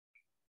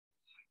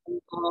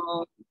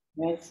Namo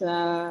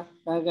Tassa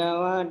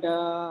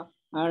Bhagavato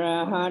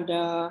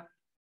Arahato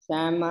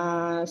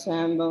Samma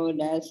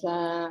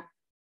Sambuddhassa.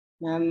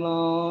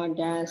 Namo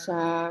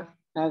Tassa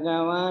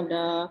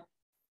Bhagavato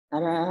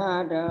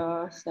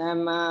Arahato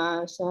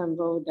Samma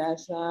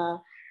Sambuddhassa.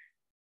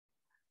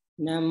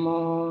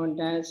 Namo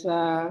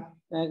Tassa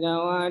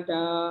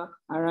Bhagavato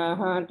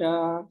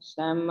Arahato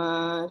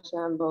Samma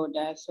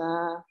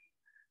Sambuddhassa.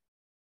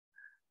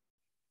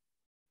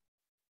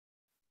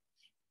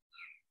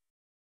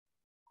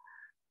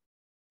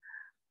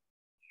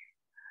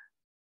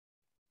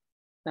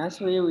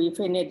 Last week we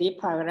finished the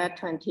paragraph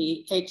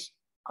 28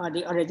 or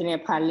the original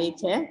Pāḷi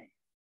text.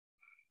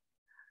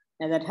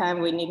 At the time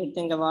we need to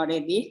think about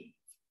it. The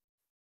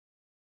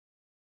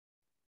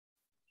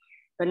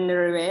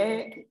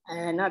venerable,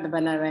 not the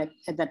venerable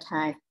at the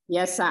time.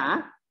 Yes,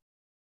 sir.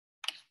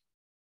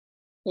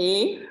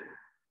 He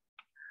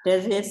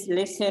does this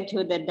listen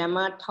to the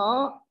Dhamma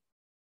talk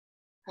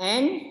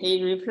and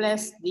he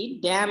reflects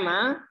the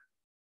Dhamma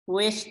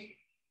which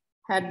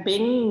had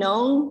been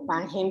known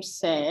by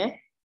himself.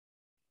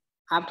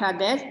 After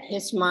that,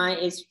 his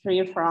mind is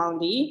free from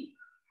the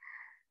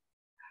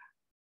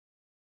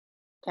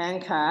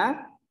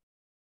tanka.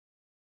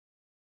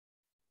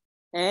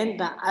 And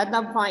the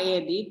other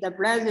point is the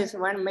blessed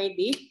one made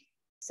the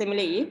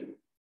simile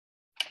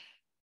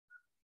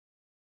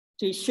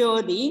to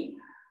show the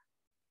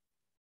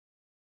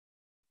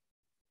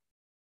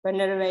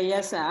Venerable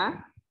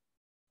Yasa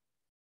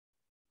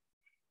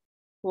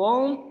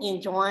won't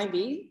enjoy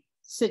the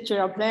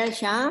sensual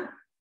pleasure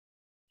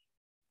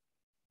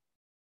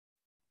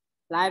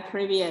like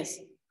previous,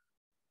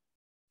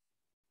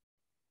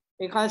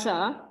 because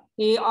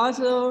he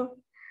also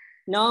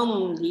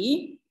known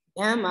the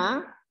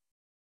Dhamma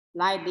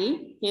like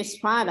his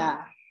father.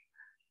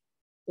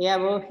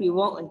 Therefore, he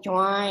won't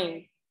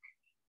join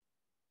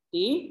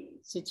the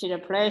sensual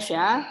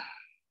pleasure.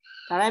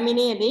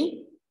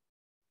 Meaning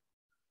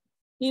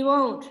he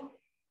won't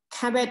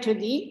come back to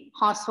the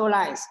household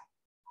life.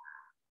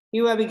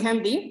 He will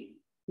become the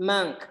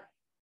monk.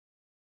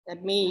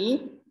 That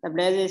means the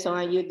blessed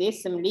one use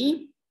this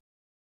simile.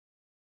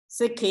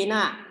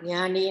 Sikhena,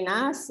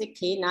 Jnanena,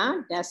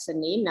 Sikhena,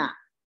 Dasanena.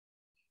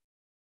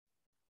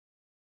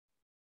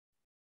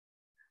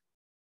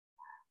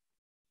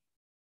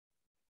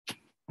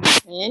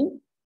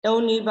 And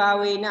Doni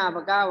Bhavena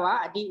Bhagava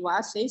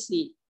Adiva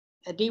Sesi.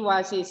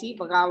 Adiva Sesi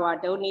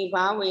Bhagava Doni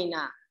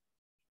Bhavena.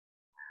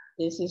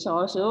 This is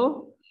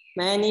also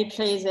many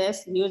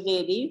places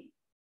usually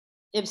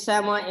if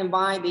someone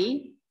invite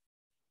the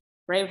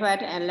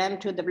breakfast and lamp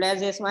to the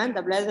blessed one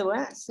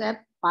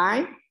accept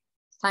by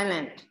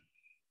silent.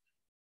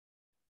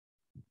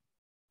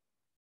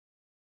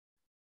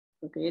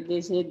 Okay,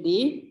 this is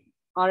the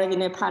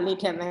original Pāḷi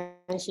text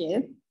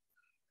mentioned.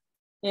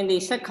 In the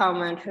second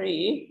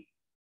commentary,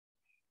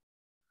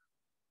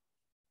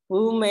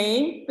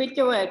 Bhumē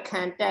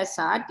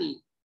pabbajjākathā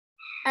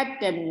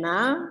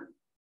Attana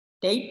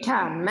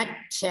Data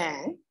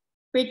Matchan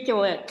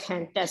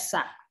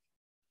pabbajjākathā.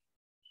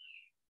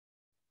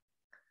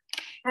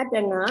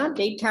 Attana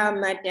Data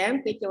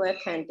Matchan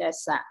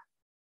pabbajjākathā.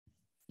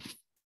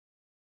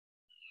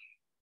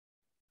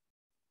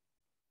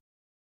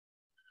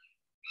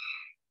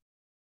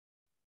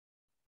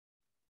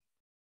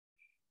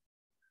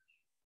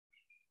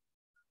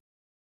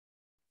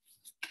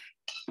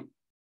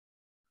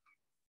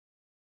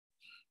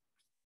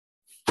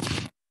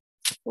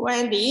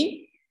 When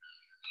the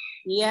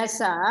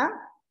Yasa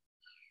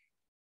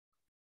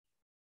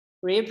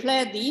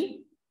reflect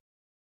the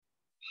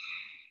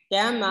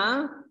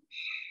Dhamma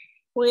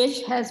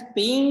which has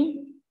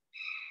been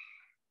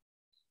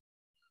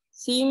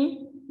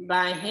seen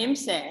by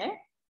himself,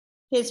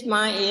 his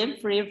mind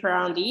is free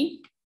from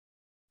the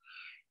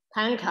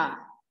tanka.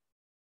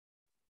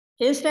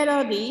 Instead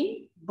of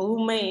the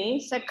Bhumē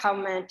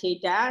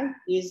commentator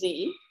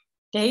using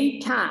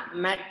data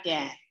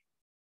matter.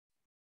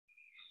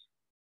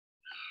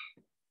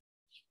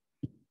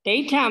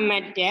 Data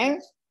matter.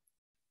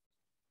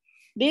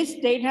 This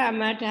data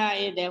matter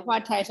is the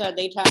what type of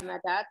data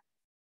matter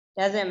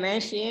doesn't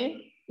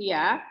mention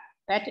here,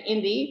 but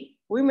in the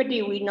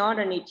Vimati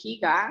Vinodani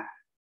Tika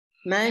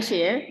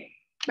mention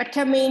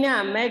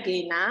Patamina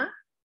Magina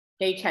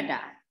Dekada.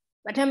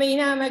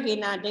 Patamina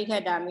Magina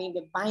Dekada means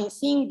by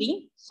seeing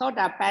the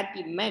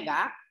Sotapatti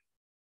Mega,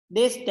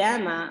 this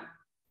Dhamma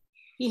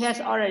he has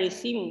already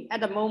seen at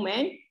the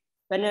moment.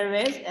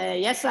 Venerable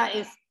Yasa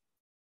is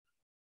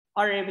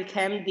already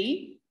became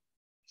the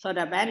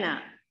Sotapanna.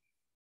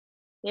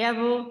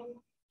 Therefore,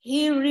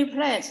 he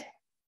replaced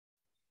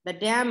the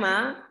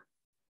Dhamma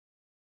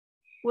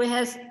which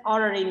has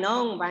already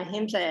known by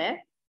himself.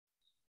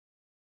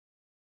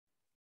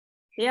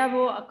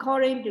 Therefore,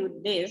 according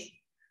to this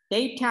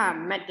data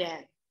matter,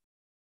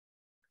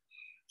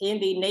 in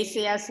the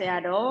Nesaya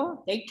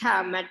Sayadaw,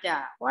 data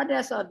matter, what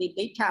is all the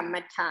data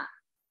matter?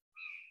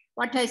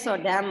 What is all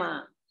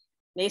Dhamma?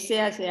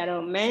 Nesaya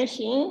Sayadaw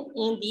mentioned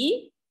in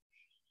the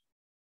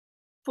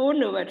Four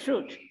Noble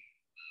Truth.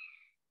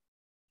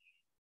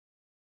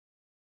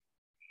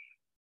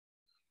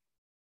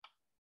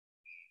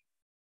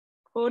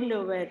 Four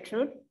Noble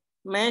Truth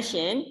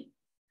mentioned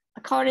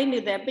according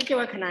to the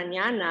Pabbajjākathā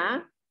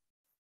Jnana,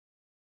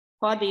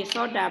 for the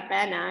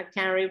Sotapanna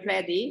can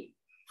reflect the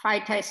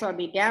 5 types of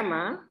the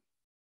Dhamma,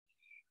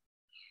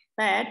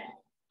 but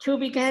to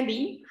become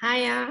the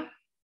higher,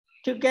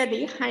 to get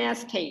the higher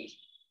stage,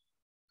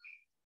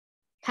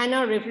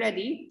 cannot reflect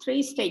the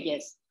 3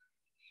 stages,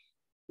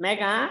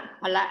 Magga,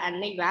 Phala,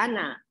 and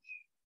Nibbana.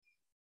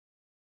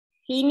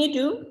 He need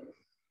to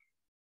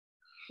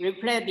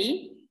reflect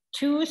the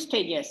 2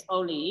 stages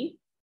only,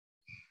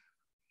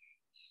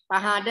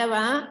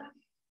 Mahāvagga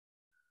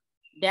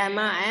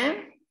Dhamma and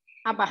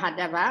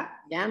Mahāvagga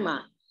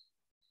Dhamma.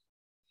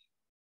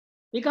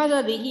 Because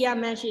of the here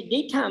mentioned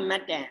Diṭṭha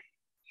Matta.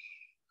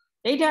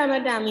 Diṭṭha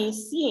Matta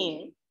means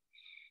seeing.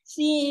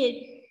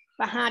 See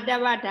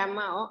Mahāvagga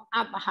Dhamma or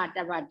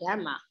Mahāvagga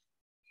Dhamma.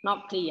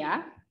 Not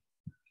clear.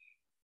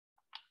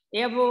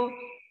 Therefore,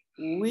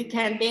 we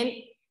can then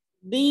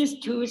these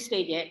 2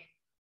 stages,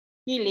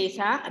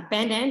 kilesa,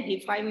 abandon,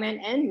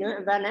 defilement, and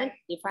non-abandon,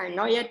 defilement,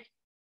 not yet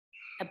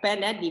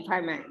abandon,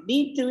 defilement.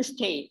 These 2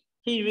 stages,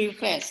 he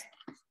reflects.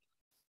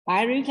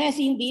 By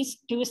reflecting these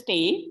 2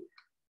 stages,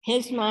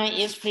 his mind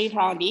is free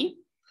from the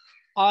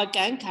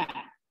organka.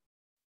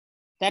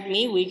 That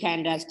means we can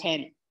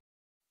understand.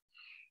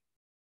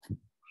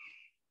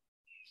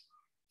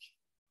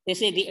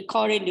 This is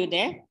according to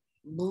the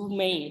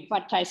Bhumi,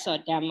 what types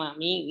of Dhamma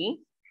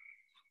meaning.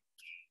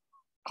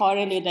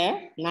 According to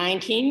the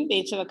 19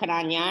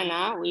 Pabbajjākathā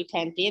Jnana, we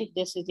can think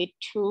this is the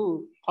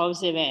 2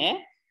 possible.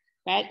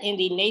 But in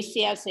the next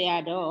year,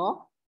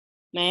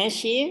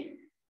 mention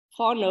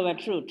 4 Noble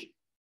Truth.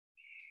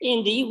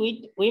 In the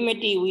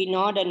Vimati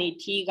Vinodani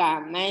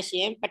Tika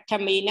mention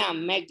Patamina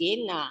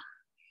Magina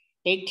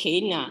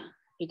Diktina.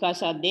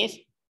 Because of this,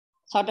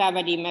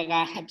 Sotabadi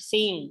Magga have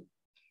seen.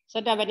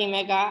 Sotabadi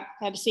Magga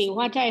have seen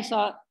what types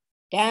of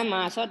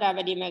Dhamma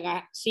Sotabadi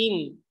Magga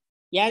seen.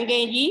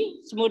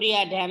 Yangenji,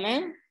 Samudaya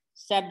Dhamma,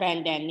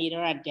 Sabbanda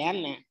Nidara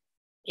Dhamma.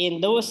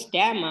 In those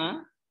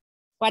Dhamma,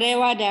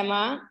 whatever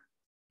Dhamma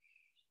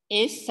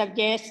is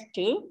subject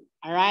to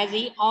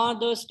arising, all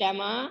those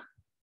Dhamma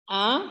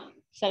are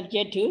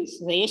subject to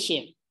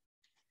cessation.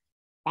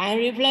 By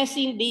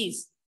reflecting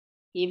these,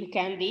 he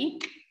became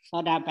the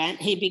Sotapanna,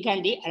 he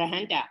became the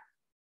Arahanta.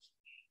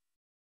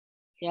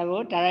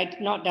 Therefore,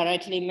 not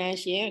directly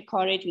mentioned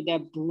according to the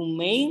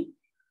Bhumi,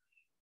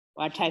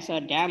 what types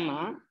of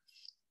Dhamma.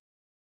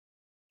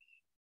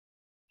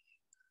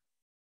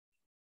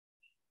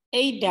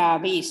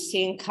 Aidavi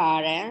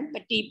Sinkharan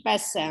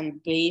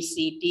Patipassam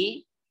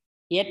Besiti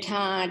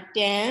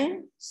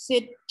Yathadan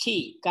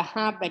Siddhi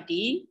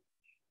Kahapati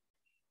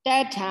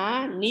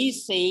Tatha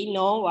Nisi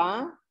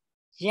Nova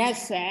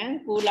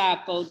Yasan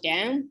Kula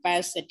Bodam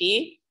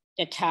Pasati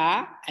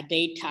Tatha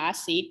Adeta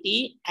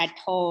Siti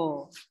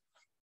Atho.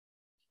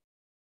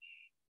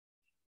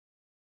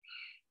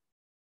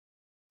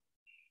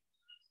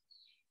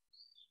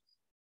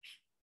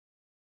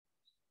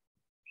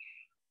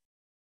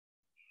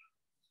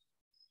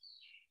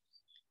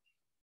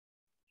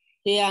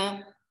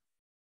 Here,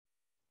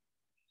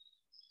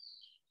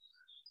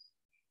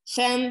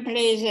 some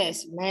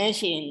places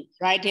mention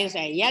writings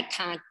like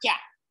Yatha Ja.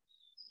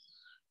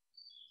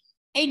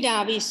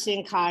 Aidavi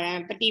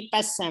Sinkharan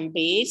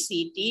Patipasambe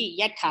Siti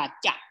Yatha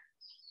Ja.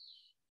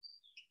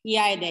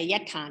 Here is the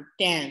Yatha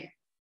 10.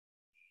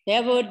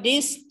 Therefore,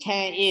 this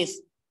 10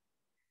 is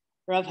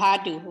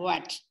referred to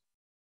what?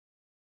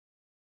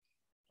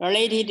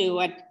 Related to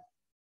what?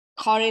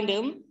 According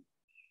to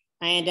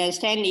my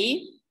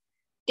understanding,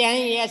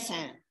 10 years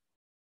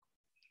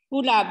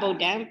Kula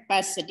Bodham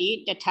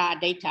Pasati Tatha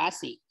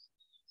Adetasi.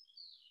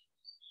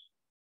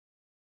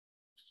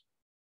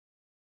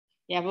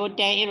 Therefore,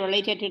 10 is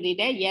related to the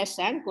yes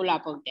and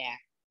Kula Bodham.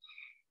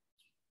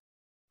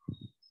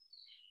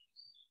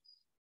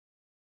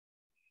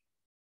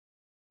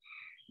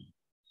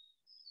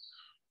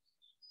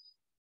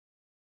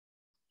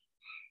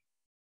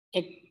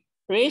 A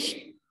rich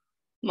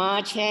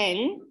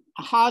merchant,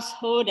 a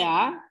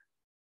householder,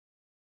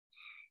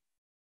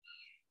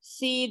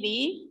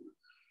 see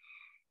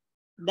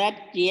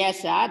that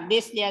yasa,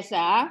 this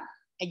yasa,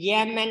 a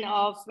young man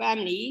of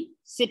family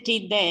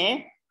sitting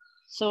there,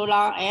 so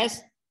long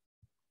as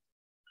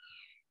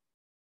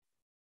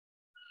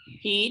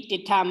he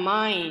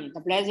determined,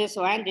 the blessed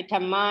one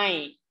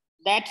determined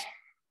that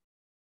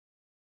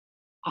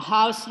a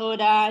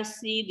householder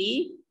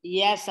see the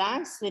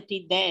yasa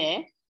sitting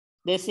there.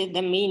 This is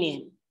the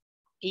meaning.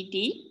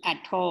 Iti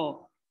at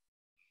all.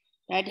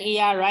 That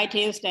here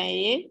writing is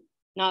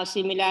not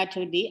similar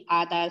to the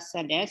other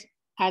sentences.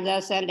 Other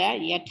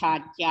sentence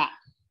yatha ja.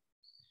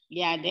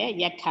 Yade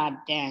yatha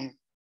dan.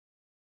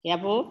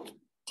 Therefore,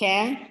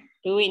 10.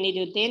 Do we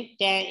need to think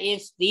 10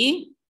 is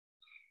the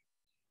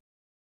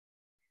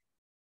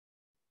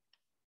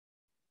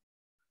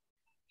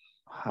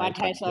what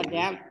types of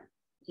them?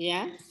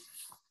 Yeah.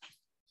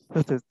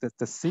 So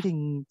the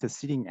sitting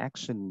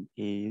action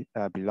is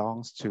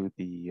belongs to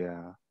the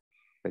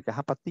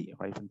Gahapati,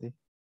 right?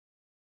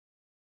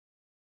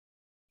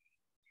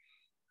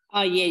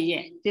 Oh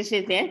yeah. This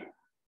is it.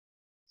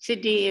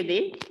 City is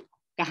the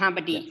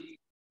Kahapati.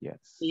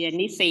 Yes. You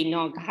need to say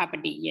no,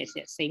 Kahapati. Yes,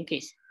 yes, same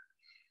case.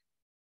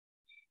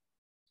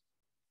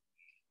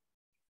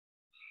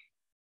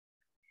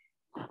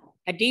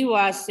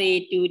 Adiwa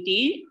say to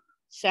the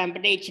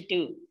Sampradech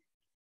to.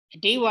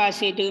 Adiwa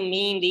say to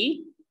mean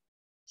the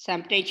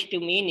Sampradech to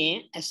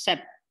meaning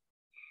accept,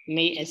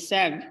 may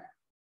accept.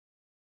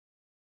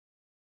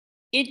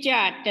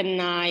 Ija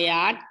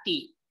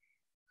Tanayati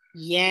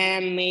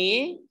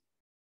Yame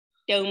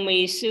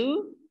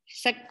Tomesu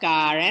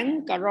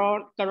Sakaran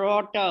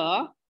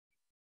Karota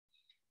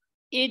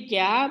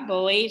Ija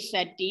Boy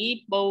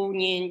Sati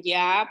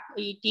Boninja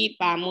Iti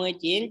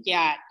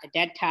Pamujinja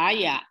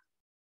Dataya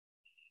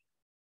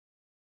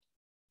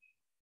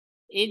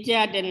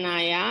Ija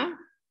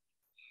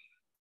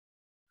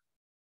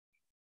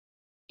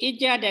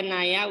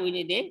Danaya we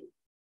need it.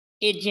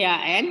 Ija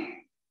and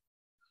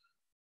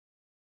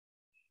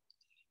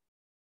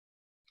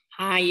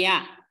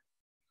Aya.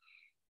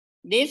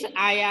 This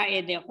Aya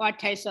is the what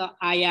type of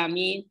Aya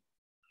mean?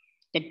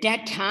 The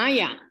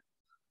Dataya,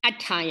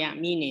 Ataya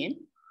meaning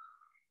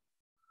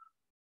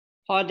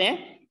for the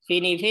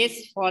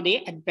benefits, for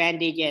the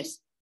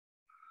advantages.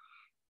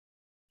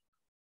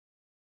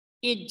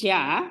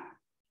 Ija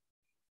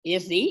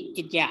is the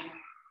Ija.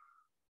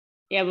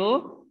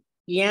 Yabo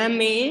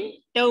Yame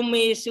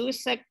Tomesu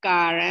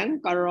Sakaran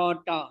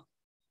Karota.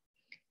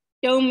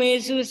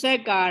 Tomesu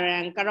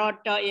Sakaran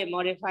Karota is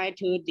modified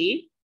to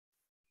the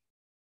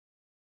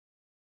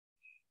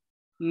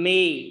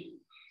may.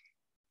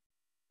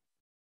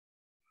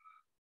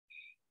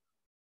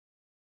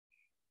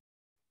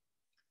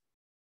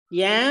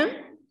 Yam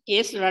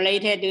is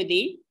related to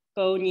the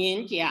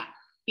Konyin-ja,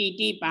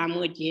 Piti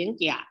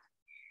Pamujin-ja.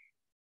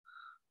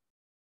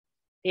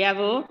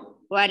 Therefore,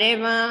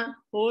 whatever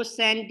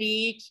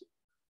percentage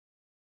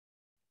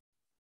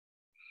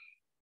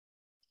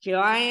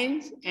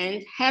joy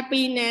and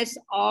happiness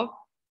of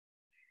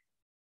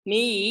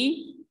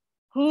me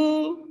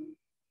who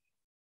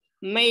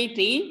made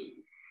the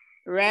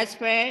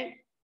respect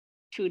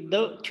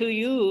to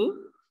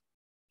you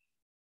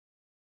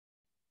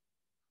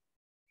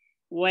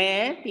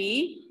where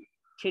we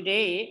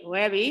today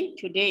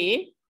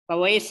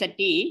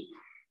Bhavesati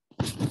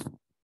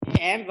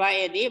and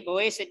by the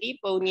Bhavesati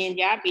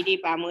Punyanja Piti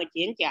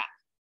Pamujinja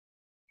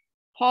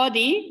for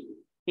the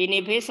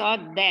benefits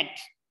of that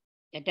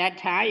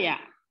Dataya.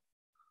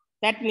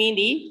 That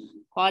means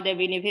for the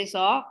benefits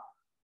of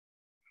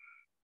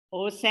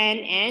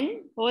Hosan,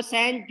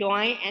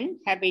 joy and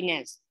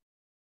happiness.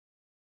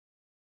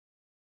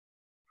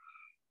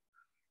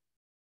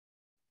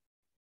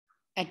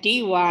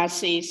 Adiwa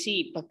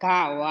sesi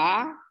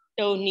bhagawa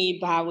toni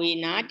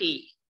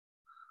bhavinati.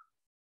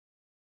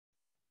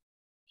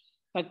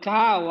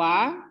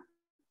 Bhagawa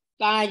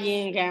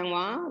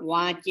kayinganwa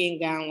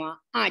wajinganwa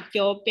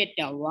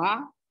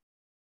achopitawa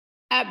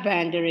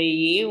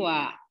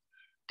abandariyewa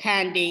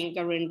kanding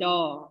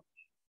karindo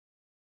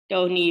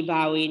toni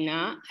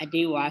bhavina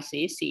adiwa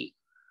sesi.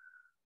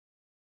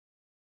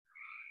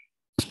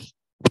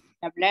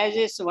 The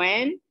blessed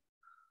one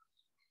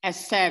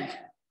accept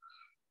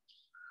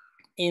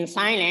in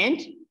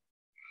silence,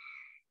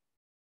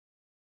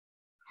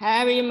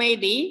 having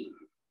made the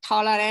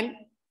tolerant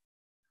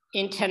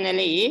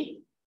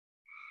internally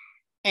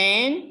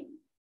and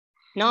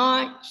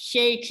not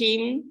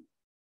shaking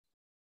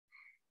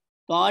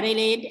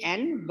bodily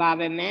and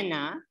verbal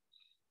manner.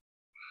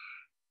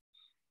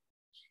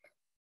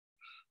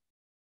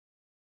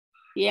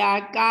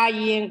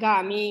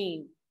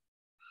 Kayengami,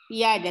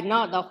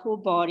 not the whole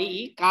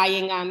body.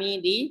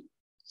 Kayengami,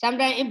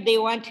 sometimes if they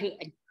want to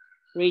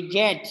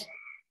reject,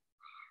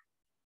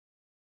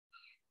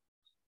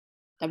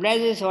 the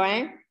blessed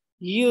one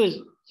use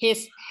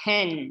his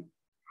hand.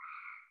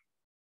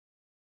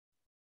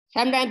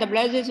 Sometimes the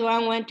blessed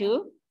one want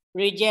to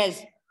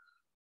reject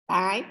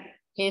by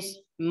his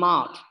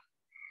mouth.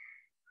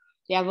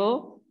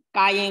 Therefore,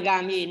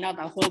 Kayengami, not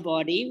the whole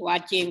body.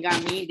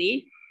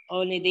 Wajingami,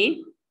 only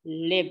the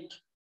lip.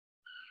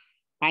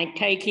 By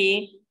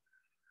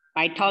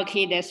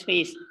talking the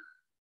space.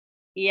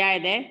 Here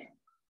there,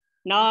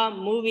 not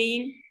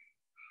moving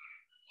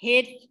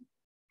his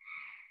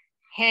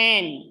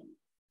hand.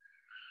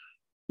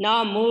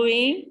 Not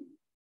moving,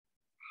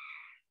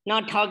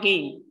 not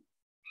talking.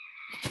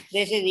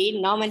 This is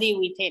the normally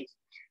we take.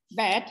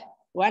 But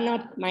one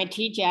of my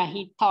teacher,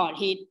 he taught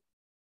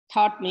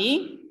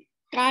me,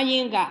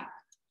 Kayinga.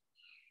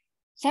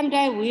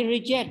 Sometimes we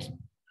reject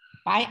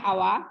by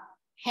our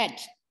head.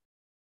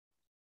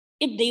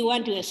 If they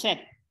want to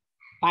accept,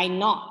 by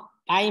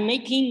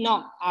making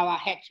not our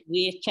head,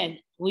 we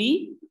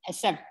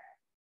accept.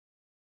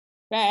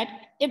 But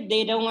if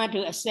they don't want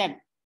to accept,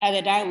 at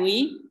the time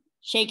we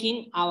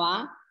shaking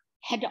our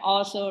head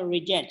also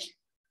reject.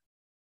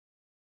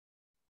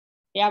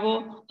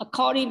 Therefore,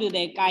 according to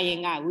the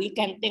Kayanga, we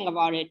can think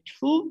about it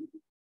two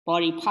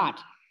body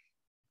parts,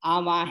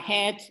 our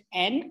head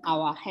and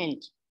our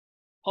hand.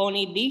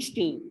 Only these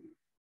two.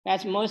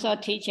 That's most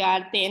of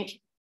teachers think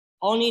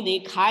only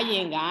the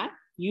Kayanga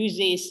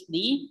uses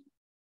the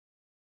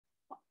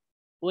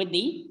with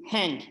the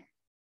hand.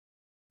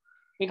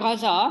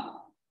 Because of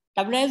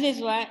the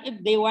blessed one,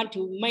 if they want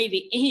to make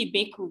the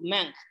Bhikkhu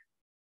monk,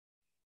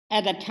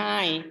 at the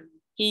time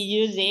he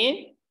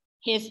uses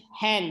his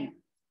hand,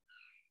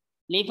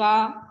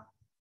 liver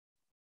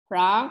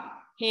from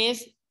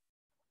his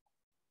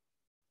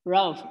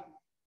robe,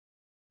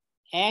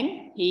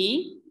 and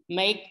he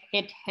make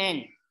his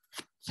hand.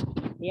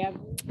 There are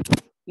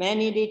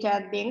many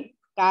detailed things.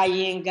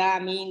 Kayenga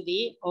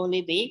means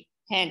only the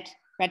hand.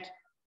 But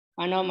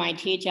one of my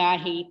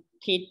teachers, he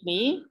taught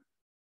me,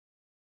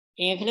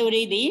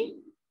 including the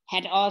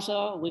head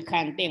also, we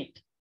can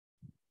think.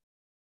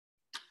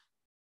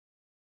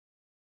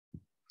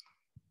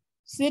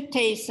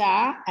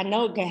 Siddhesa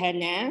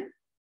anogahana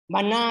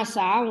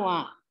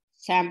manasawa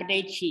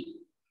sampadeci.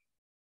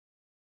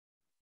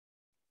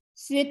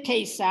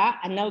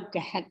 Siddhesa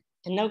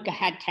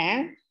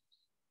anogahata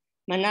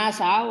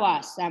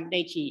manasawa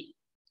sampadeci.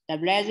 The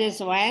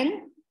blessed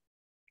one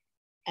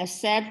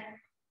accept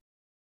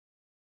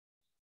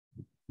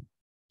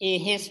in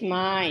his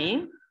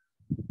mind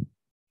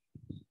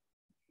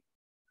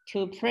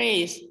to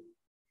praise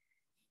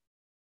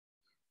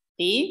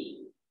the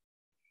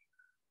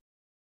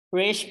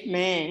rich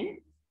man.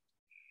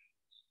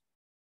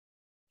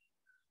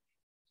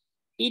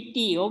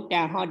 Iti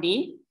okta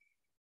hodi.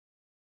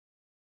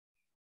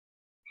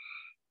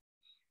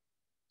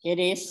 It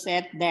is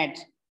said that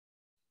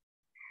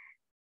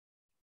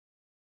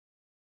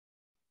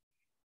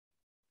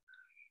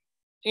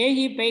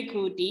Ehi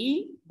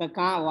Bhikkhuti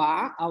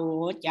Bhagawa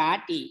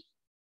Avojati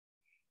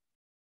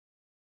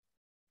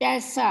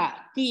Tassa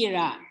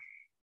Kira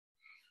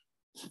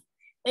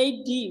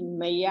Edi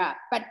Maya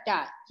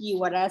Patta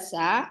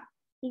Jivarasa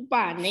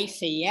Upa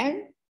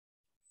Nesayan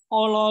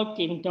Olo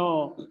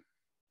Kinto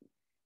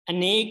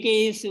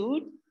Aneke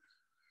Sud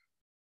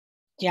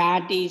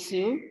Jati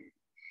Sud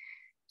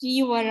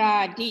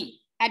Jivarati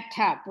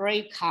Atta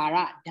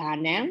Prakara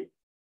Dhanam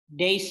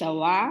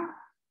Desawa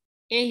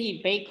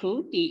Ehi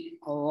Bhikkhuti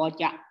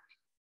Avoja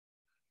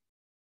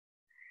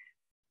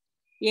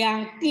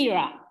Yang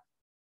Kira.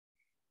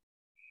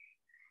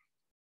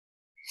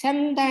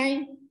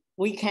 Sometimes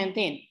we can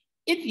think,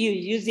 if you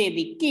use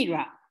the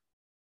Kira,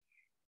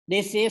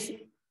 this is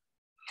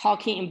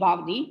talking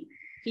about the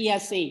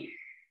hearsay.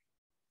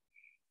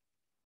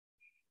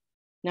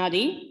 Now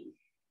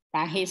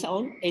by his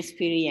own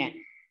experience.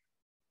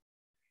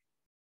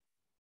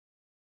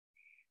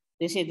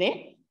 This is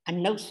the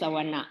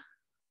Anusavana.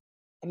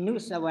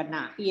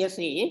 Anusavana,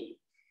 hearsay.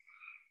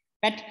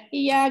 But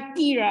here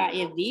Kira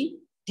is the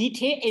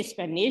detailed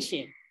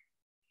explanation.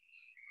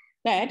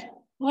 But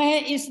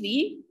where is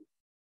the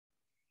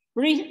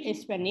brief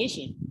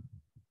explanation?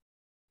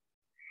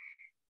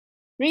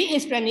 Brief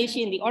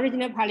explanation, the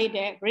original Pāļi,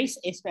 the brief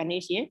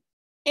explanation,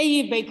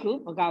 Ehi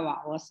Bhikkhu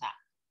Bhagava Osa.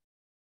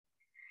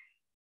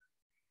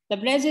 The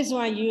blessed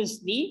one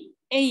used the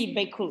Ehi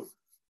Bhikkhu.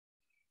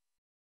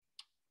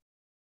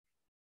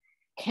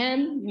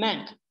 Can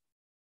monk.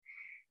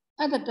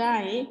 At the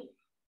time,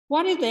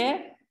 what is the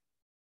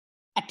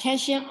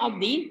attention of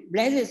the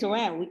blessed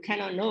one? We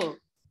cannot know.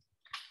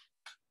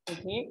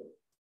 Okay,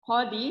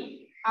 for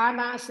the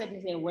other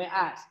citizen will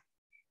ask.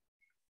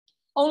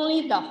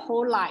 Only the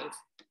whole life,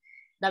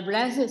 the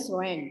blessed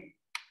one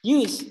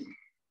used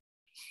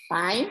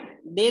by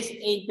this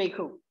Ehi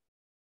Bhikkhu.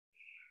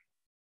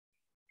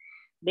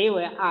 They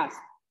will ask.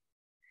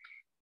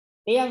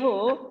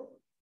 Therefore,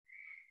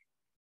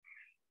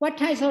 what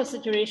types of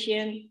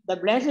situation the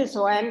blessed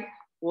one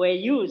will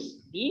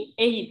use the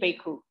Ehi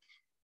Bhikkhu?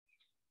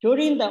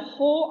 During the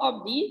whole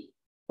of the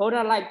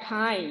Buddha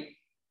lifetime,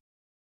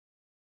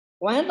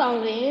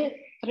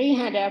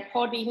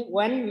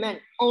 1,341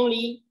 men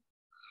only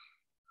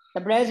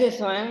the blessed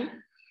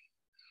one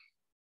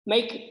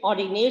make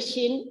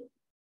ordination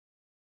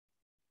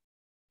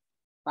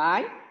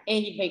by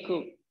Ehi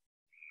Bhikkhu.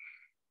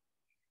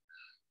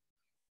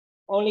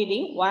 Only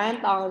the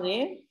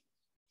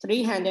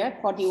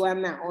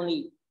 1,341 men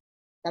only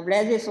the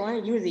blessed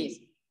one uses.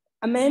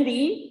 Among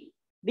these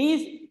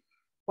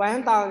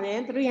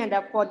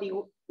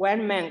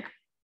 1,341 men,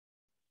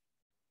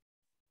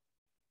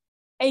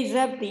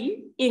 except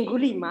the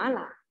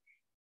Angulimala,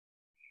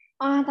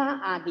 other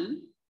are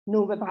the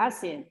noble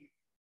person.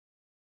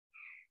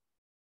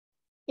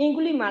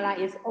 Angulimala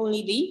is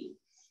only the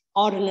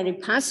ordinary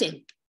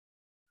person.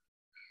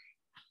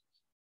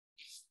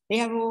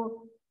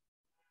 Therefore,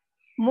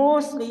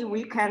 mostly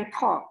we can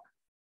talk.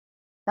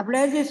 The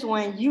blessed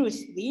one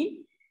use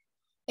the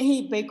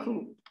Ehi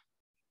Bhikkhu,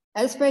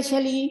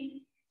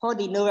 especially for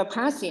the noble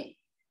person,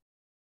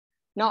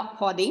 not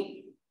for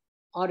the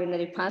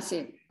ordinary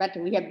person. But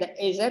we have the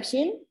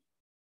exception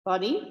for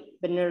the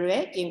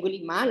venerable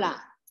Angulimala.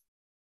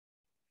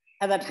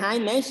 At the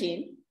time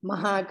mentioned,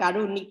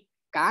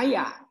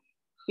 mahākhandhako.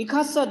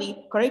 Because of the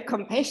great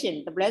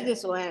compassion, the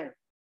blessed one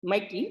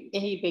make the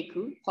Ehi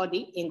Bhikkhu for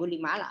the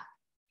Angulimala.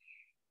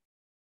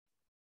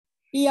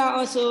 Here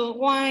also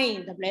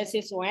why the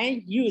blessed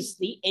one use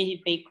the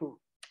Ehi Bhikkhu.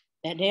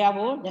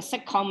 Therefore, the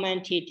second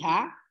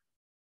commentator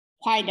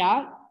point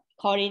out,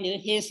 according to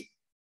his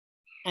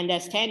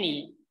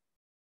understanding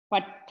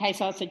what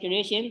types of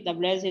situation the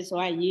blessed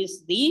one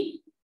use the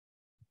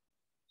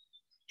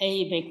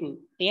bhikkhu.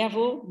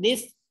 Therefore,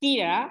 this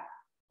here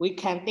we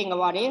can think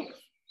about it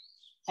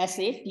as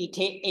a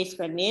detailed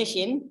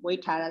explanation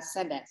with our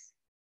sentence,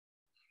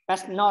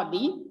 but not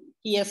the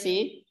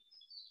hearsay.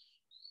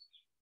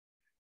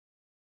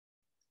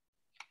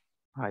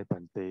 Hi,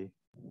 Bhante.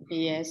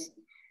 Yes.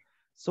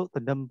 So the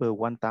number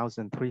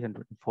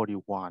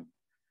 1341,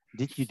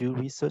 did you do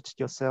research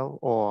yourself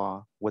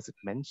or was it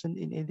mentioned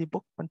in any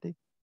book, Bhante?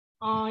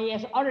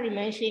 Yes, already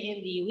mentioned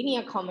in the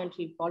Vinaya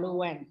commentary, volume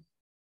 1.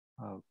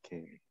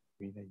 Okay,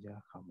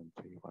 Vinaya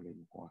commentary,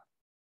 volume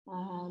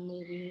 1.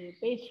 Maybe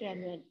page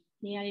 100,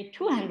 nearly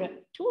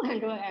 200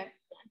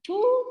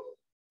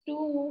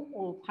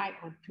 or 5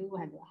 or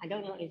 200. I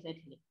don't know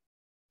exactly.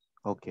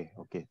 Okay,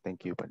 okay.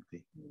 Thank you,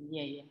 Bhante.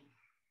 Yeah.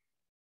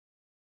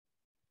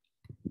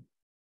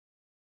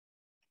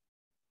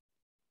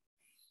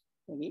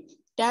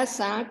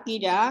 Tassa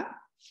kira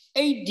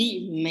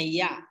Adi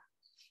Maya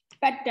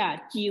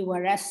Pata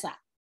Jivarasa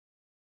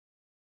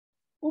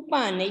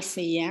Upane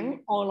Sayang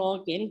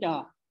Olo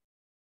Gendo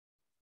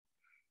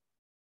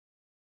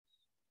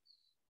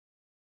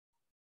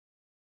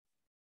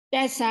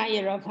Tassa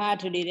Irapa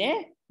to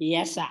the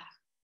Yasa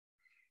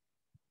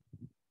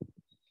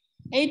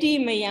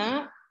Adi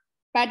Maya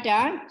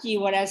Pata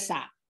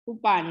Jivarasa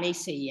Upane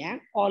Sayang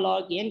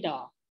Olo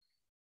Gendo.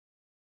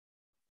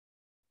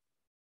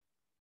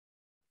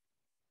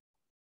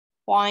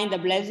 Point the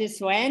blessed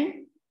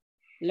one,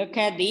 look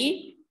at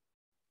the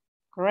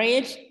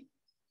great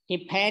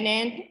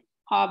dependent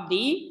of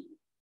the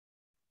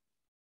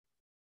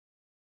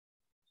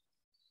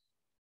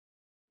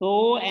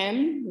bow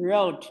and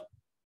rod,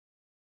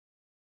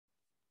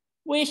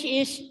 which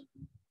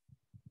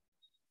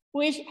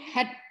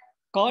had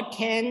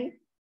gotten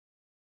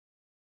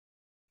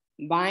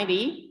by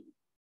the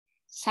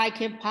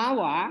psychic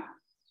power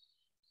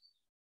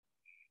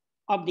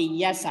of the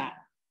yasa.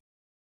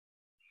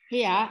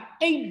 Here,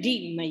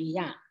 Adi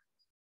Maya.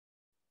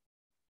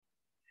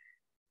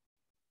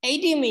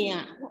 Adi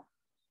Maya.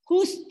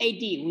 Who's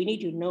Adi? We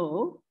need to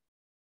know.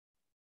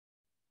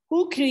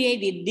 Who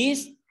created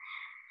this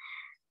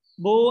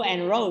bow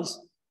and rose?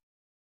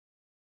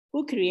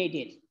 Who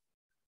created?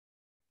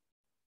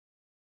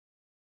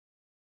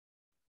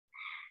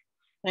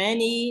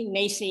 Many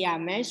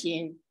Naysaya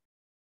mentioned,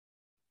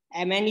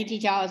 and many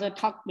teachers also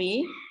taught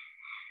me,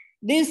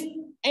 this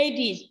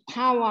Adi's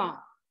power,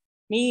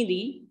 meaning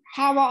the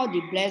power of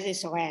the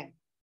blessed one.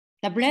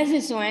 The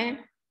blessed one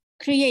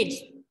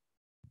creates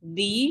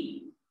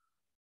the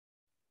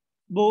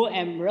bow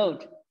and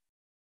rod.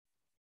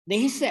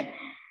 They said,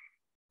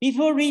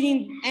 before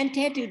reading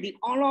enter to the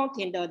Olo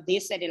Kingdom, they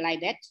said it like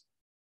that.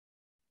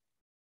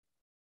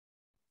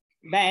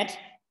 But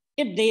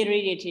if they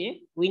read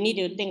it, we need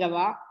to think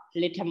about a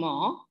little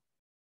more.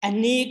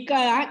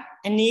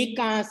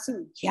 Anika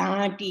su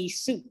janti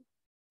su.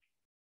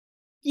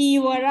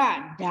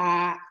 Jiwara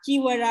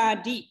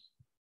di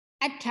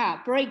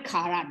atta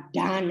prakara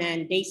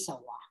danan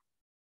desawa.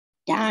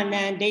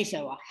 Danan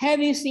desawa. Have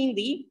you seen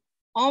the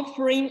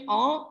offering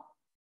of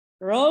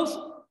rose?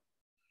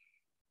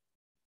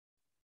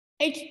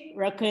 8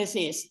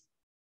 requisites,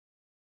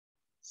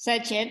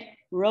 such as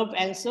robe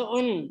and so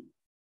on,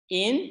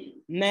 in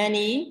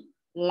many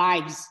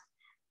lives.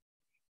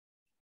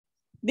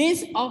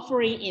 This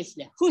offering is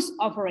the whose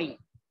offering?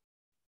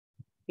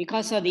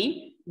 Because of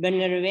the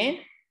Venerable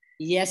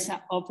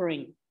Yasa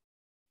offering.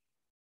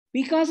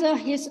 Because of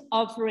his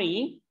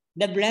offering,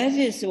 the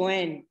blessed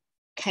one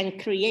can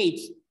create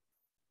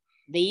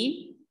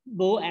the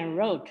bow and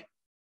rod.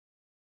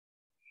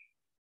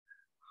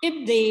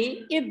 If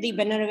the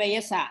Venerable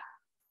Yasa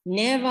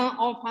never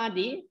offer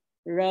the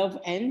robe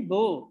and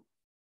bow,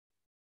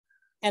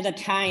 at the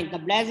time the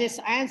blessed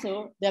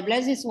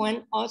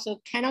one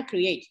also cannot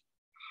create.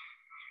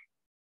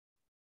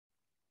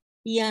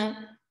 Yeah,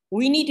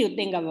 we need to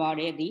think about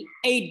it, the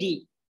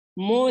AD.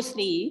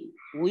 Mostly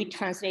we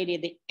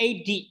translated the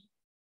AD.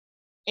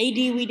 AD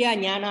Vidya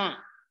Jnana.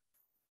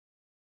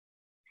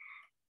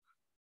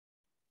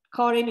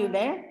 According to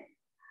the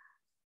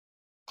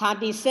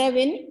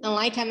 37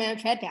 Enlightenment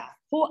Treatise,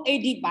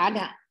 480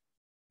 Bada.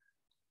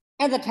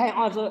 At the time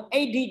also,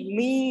 80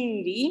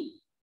 means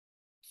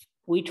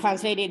we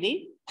translated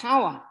the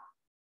power.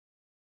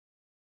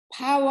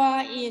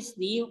 Power is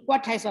the,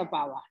 what type of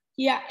power?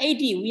 Here,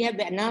 80, we have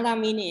another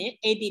meaning.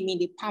 80 means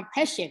the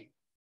passion.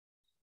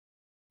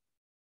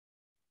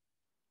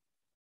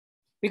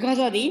 Because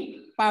of the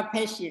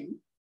passion.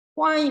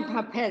 Why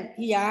passion?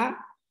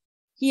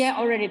 Here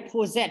already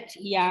possessed.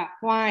 Here,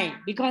 why?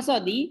 Because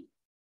of the,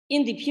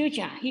 in the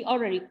future, he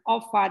already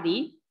offered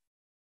the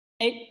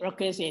 8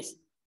 requisites.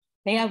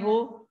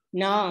 Therefore,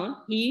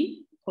 now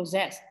he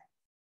possessed.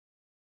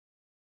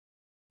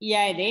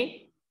 Here,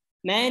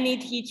 many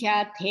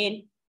teachers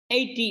think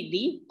 80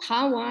 the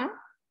power.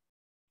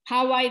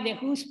 Power is the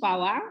whose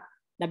power?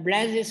 The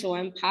blessed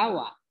one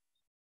power.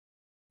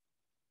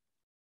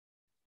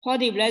 For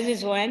the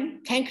blessed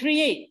one can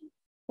create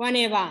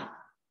whenever,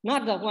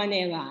 not the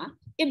whenever.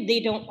 If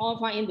they don't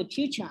offer in the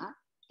future,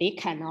 they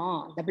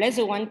cannot. The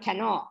Blessed One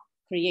cannot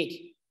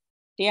create.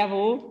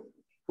 Therefore,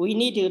 we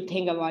need to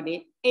think about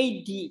it.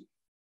 80.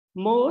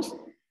 Most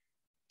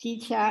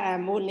teacher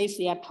and most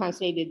nature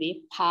translated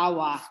the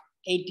power.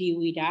 80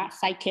 with a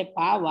psychic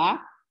power.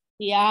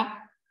 Here,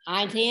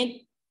 I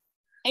think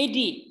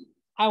 80.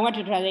 I want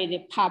to translate the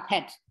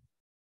perfect.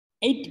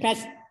 8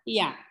 plus,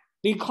 yeah,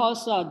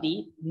 because of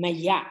the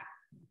Maya.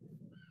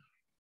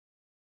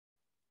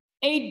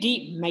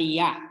 80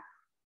 Maya.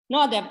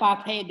 Not the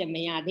perfect the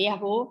Maya.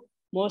 Therefore,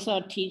 most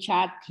of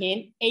teachers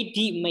think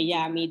 80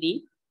 Maya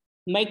means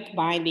make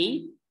by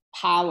the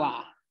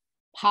power.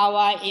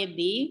 Power is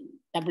the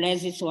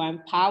Blessed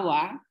One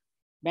power,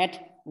 but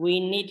we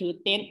need to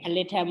think a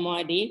little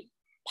more the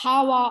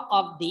power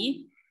of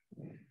the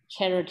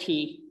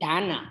charity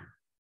dana.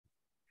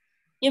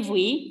 If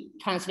we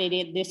translate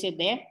it, this is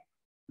the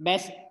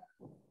best.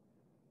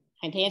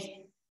 I think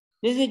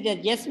this is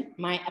just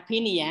my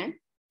opinion.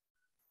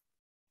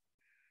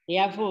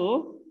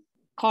 Therefore,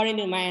 according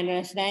to my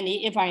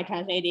understanding, if I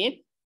translate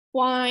it,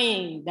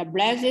 why the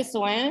Blessed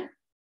One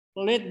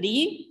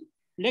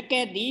look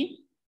at the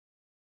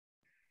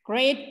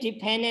great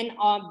dependent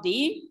of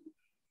the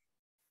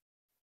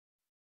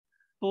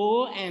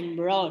poor and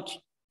broad,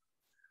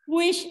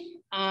 which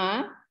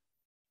are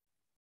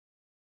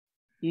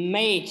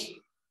made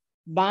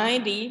by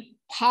the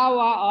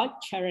power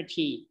of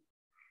charity,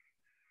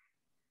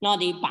 not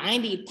by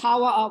the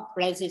power of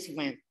Blessed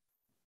One.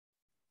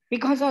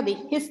 Because of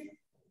his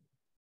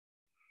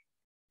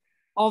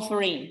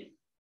offering,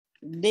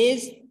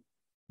 this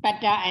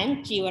Pata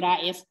and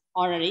Jivara is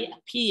already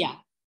appear.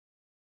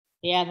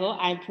 Therefore,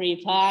 I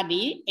prefer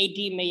the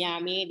 80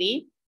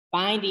 Mayami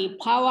by the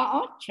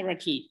power of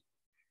charity.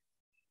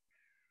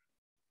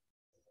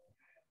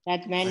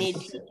 That many,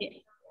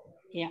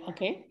 yeah,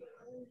 okay.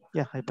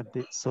 Yeah, hi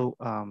Bhante. So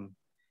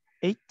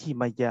 80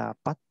 Maya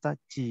Pata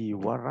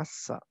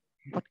Jivarasa.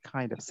 What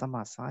kind of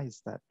samasa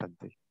is that,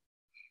 Bhante?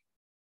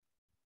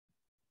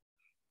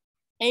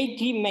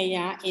 80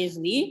 Maya is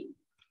the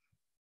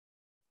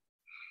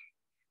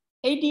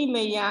 80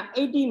 Maya,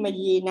 80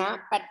 Mayena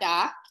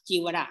Pata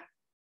Jivara.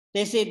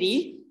 This is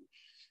the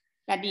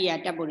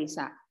Tadiya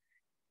Tapurisa.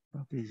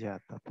 Tadiya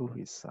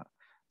Tapurisa.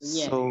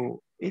 Yes.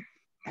 So it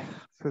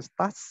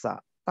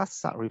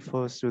Tassa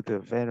refers to the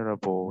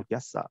venerable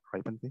Yasa,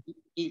 right, Bhante?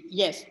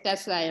 Yes,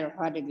 that's why I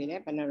refer to the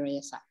venerable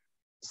Yasa.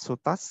 So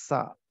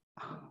Tassa,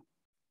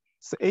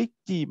 so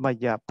 80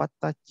 Maya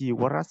Pata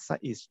Jivarasa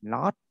is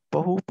not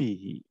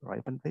Bahubihi,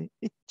 right, Bhante?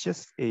 It's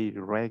just a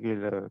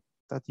regular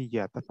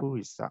Tadiya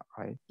Tapurisa,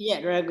 right?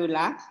 Yeah,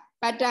 regular.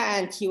 Pata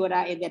and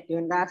Chivara is the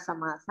Dunda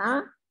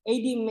Samasa.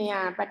 80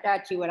 Maya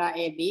Pata Chivara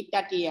is the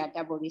Tatiya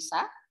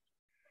Tapurisa.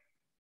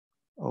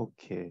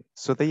 Okay,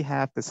 so they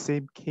have the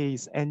same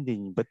case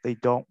ending, but they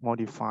don't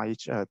modify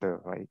each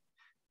other, right?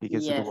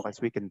 Because yes.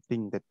 Otherwise we can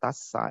think that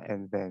Tassa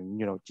and then,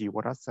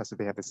 Jivarasa, so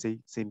they have the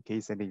same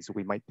case ending. So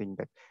we might think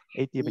that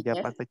 80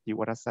 Mayapata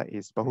Jivarasa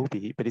is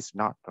Bahubihi, but it's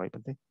not, right,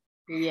 Bhante?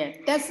 Yes,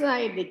 that's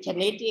why the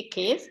genetic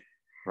case.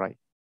 Right.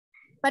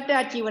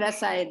 Pata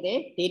Jivarasa is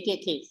the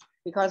dated case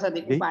because of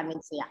the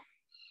Upanishad.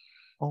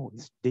 Oh,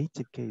 it's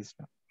dated case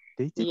now.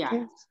 Dated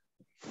case?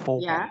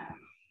 Yeah.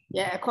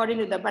 Yeah, according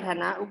to the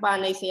Patana,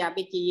 Upanishad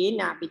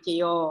Pichiyena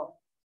Pichiyo.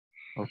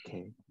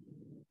 Okay.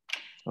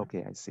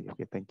 Okay, I see.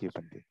 Okay, thank you,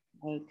 Bhante.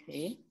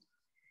 Okay.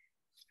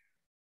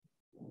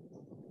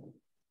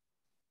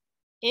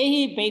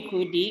 Ehi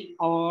Bhikkhudi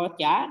or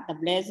the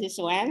Blessed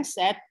One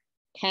said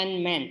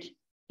commandment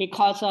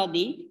because of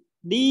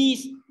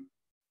these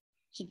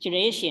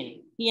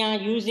situation. Here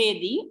uses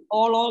the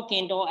Olo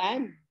Kendo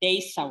and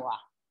Desawa.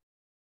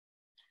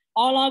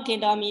 Olo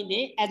Kendo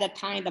means at the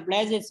time the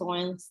Blessed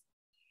One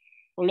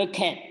look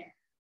at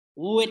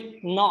with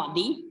not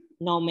the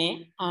normal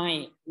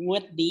eye,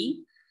 with the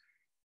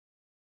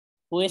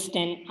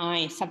Western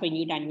eye,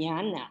 Sapanyuda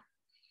Jnana.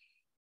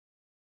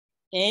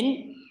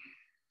 And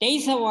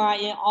Desawa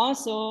is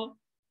also,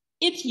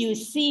 if you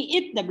see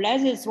it, the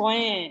Blessed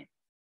One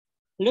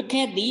look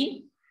at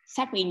the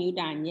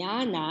Sapanyuda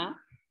Jnana,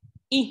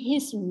 in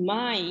his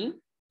mind,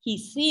 he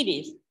sees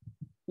this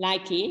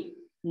like a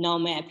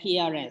normal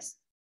appearance.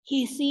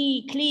 He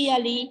sees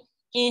clearly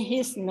in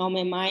his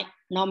normal mind,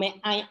 normal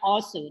eye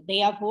also.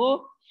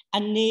 Therefore,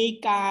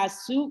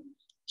 Anekasu,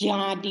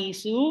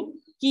 Jadisu,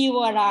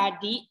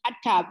 Jivaradi,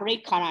 Atta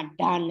Breakara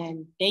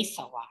Danan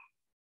Desawa.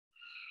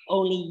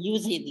 Only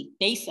using the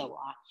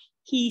Desawa,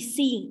 he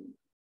sees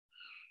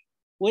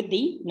with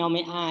the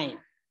normal eye.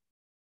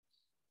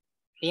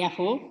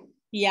 Therefore,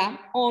 yeah,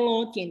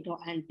 Olo Kendo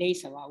and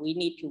Desawa, we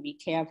need to be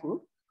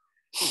careful.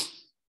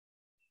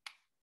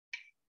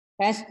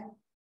 That's,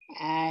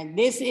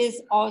 this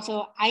is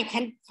also, I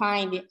can't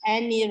find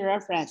any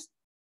reference.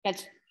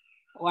 That's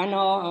one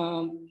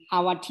of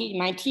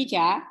my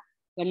teacher,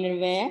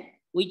 Vinaya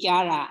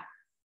Piṭaka,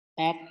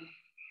 that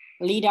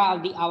leader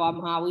of our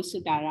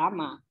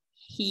Mahāvagga,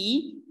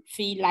 he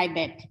feel like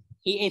that.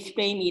 He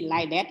explained it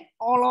like that.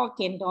 Olo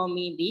Kendo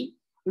means the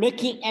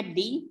looking at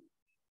the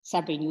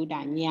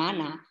Sapanyuda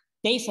Jnana.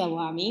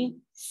 Desawa means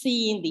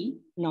seeing the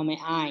normal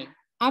eye.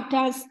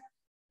 After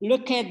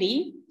look at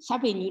the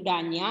Sabinyuta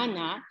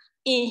Jnana,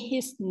 in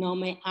his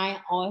normal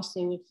eye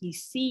also he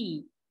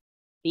see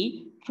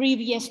the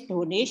previous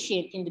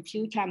donation, in the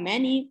future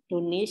many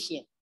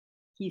donation,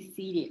 he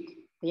see it.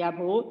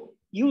 Therefore,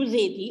 use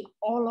it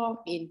all of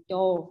in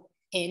Do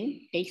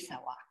and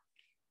Desawa.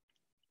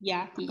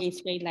 Yeah, he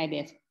explained like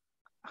this.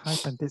 Hi,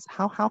 Bhante.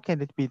 How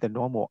can it be the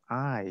normal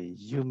eye?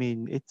 You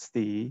mean it's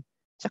the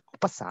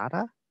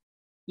Chakupasara?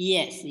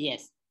 Yes,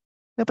 yes.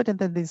 No, but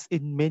then it's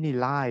in many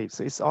lives.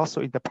 So it's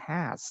also in the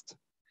past.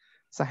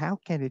 So how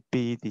can it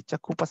be the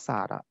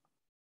Chakupasara?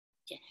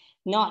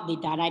 Not the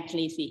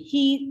directly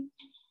see.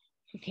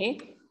 Okay.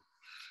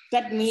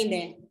 That means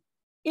that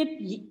if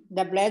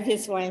the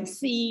blessed one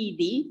see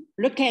the,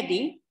 look at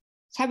the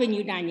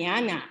Sabinyuta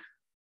Jnana,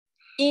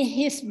 in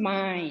his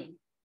mind,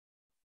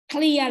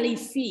 clearly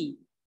see.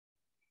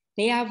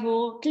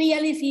 Therefore,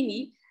 clearly see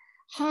me,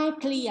 how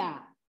clear?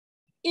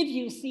 If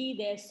you see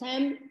the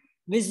same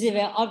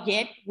visible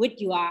object with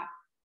your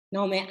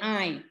normal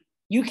eye,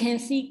 you can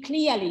see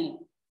clearly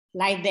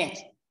like that.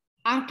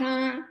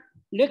 After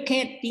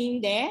looking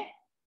there,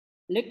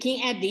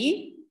 looking at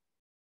the,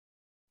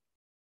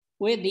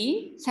 with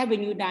the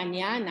Sabinyuta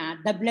Jnana,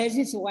 the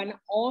blessed one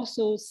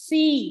also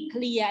see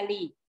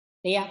clearly.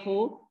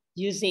 Therefore,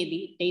 you say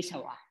the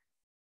Desawa.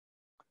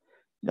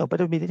 No,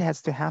 but I mean, it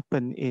has to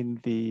happen in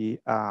the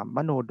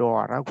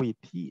Manodora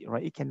Viti,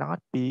 right? It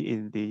cannot be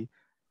in the,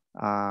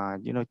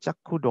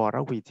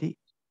 Chakudora Viti.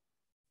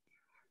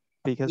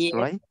 Because, yes.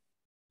 right?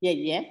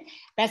 Yeah.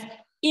 That's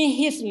in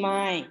his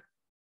mind,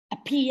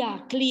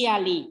 appear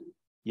clearly.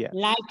 Yeah.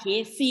 Like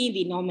he see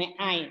the normal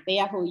eye.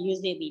 Therefore,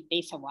 use the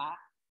Desawa.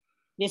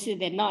 This is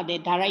not the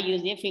direct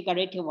use, the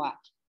figurative word.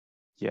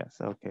 Yes,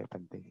 okay,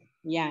 Bhante.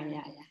 Yeah.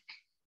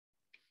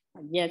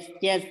 Yes,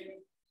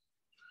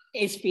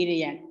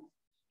 experience.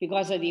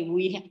 Because of the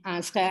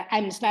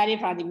I'm studying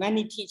from the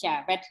many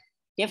teacher, but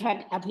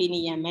different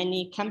opinion,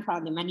 many come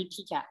from the many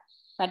teacher.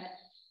 But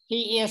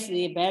he is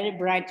a very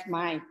bright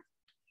mind.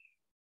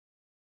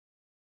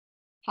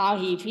 How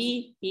he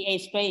feel, he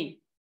explained.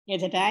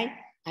 At the time,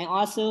 I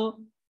also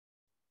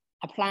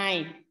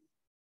apply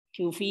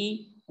to feel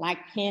like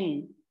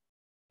him.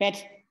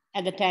 But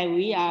at the time,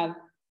 we are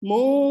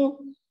more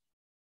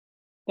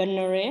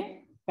venerate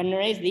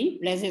the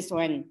blessed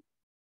one.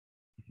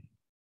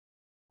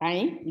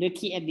 Right?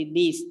 Looking at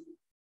this.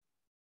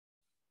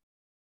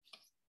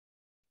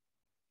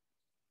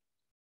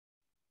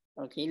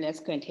 Okay, let's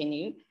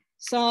continue.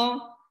 So,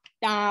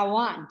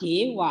 Tawa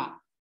Deva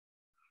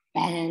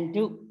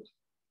Bandu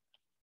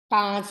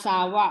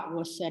Pasawa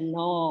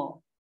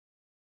Wasano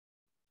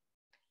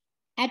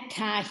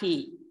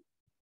Atahi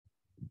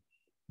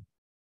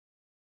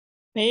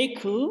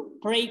Beku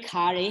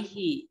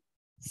Prekarehi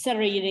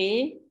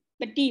Sarire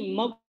Pati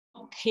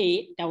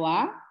Mokhe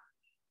Tawa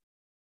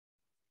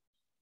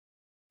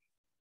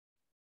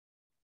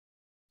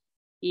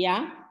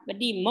Yeah,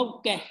 Pati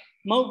Mokhe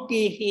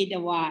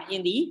Tawa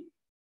in the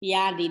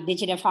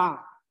digital form.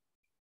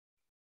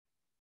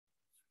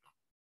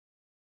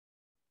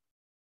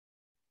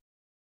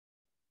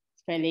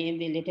 Spelling in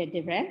the little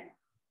different.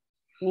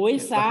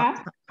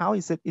 How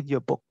is it in your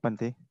book,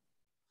 Bhante?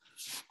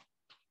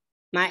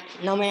 My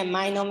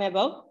normal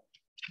book.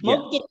 Yeah.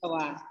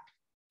 Mokitawa.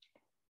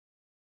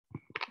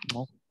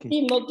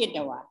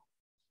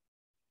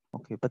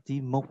 Okay, but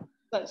the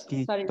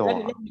Mokitawa. Sorry,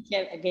 let me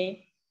check again.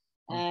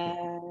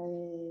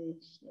 Okay.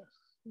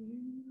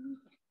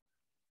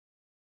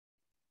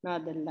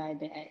 Not the light.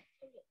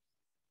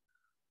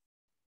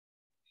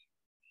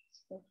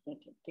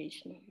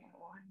 Page number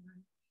 1.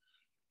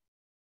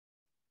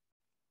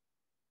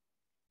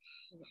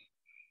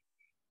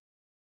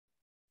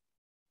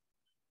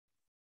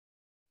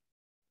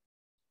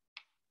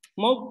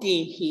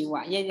 Moki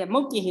Hiwa. Yeah,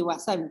 Moki Hiwa,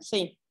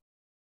 same.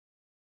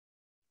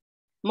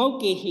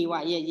 Moki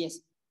Hiwa, yes.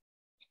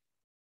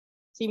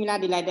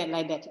 Similarly like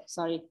that.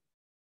 Sorry.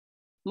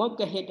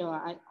 Moki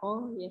Hiwa.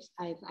 Yes,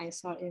 I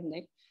saw in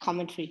the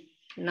commentary,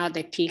 not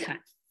the tika.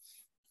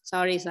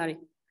 Sorry.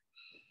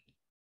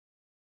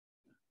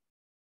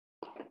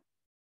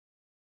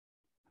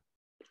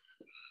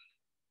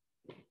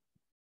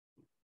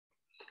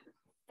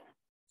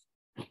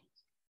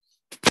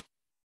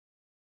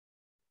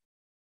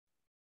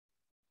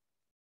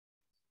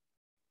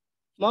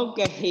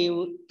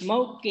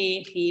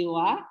 Moki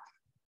Hiwa.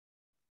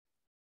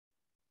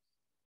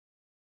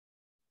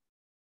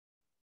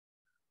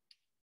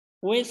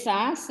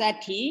 Visa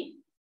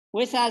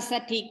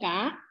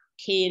Satika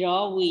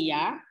Kiro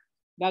Viya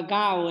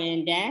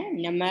Bhagawenda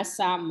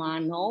Namasa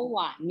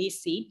Manowa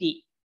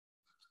Nisidi.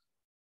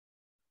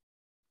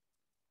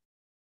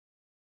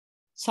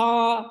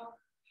 So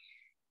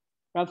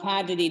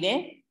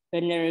Rapadide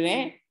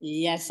Venerable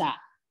Yasa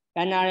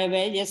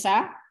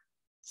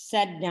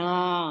sat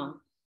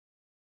down.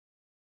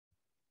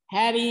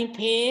 Having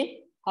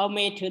paid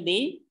homage to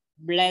the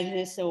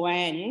blessed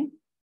one,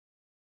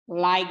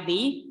 like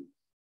the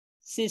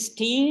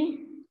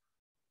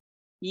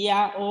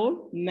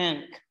 16-year-old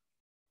monk.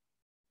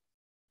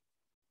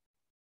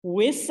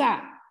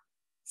 Visa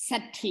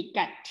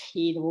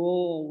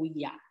Sattikathiro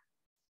Viya.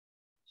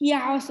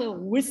 Here also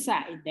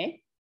Visa is there.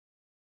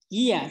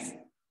 Years.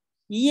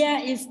 Year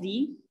is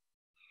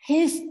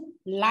his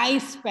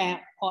lifespan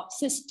or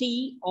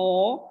 60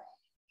 or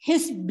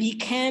his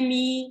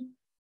becoming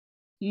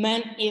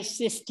man is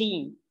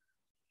 16.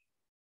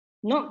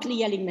 Not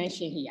clearly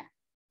mentioned here.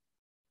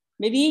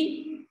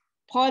 Maybe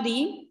for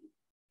the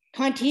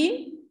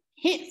 20,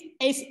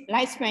 his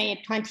lifespan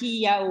is 20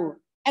 years old.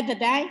 At the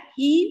time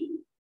he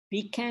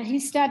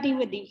studied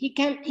with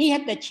he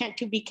had the chance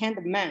to become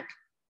the monk.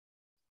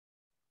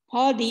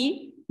 For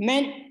the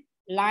man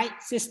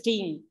like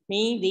 16,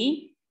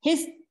 meaning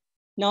his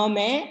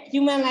normal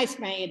human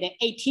lifespan is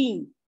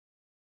 18.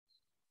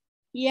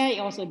 Here it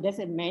also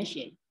doesn't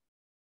mention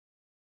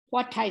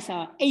what types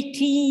of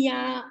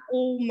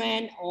 18-year-old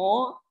man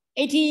or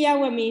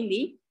 18-year-old mean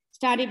the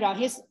study about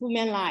his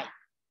human life.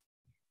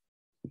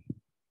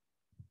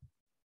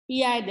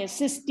 Here the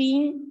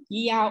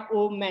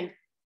 16-year-old man.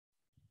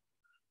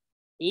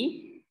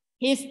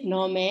 His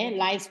normal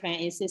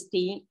lifespan is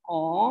 16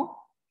 or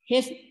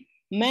his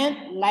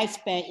man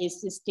lifespan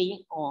is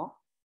 16 or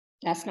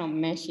that's not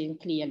mentioned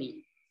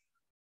clearly.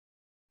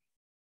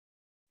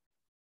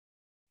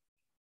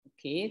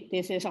 Okay,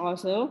 this is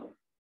also,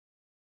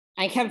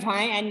 I can't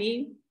find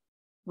any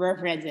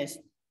references,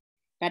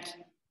 but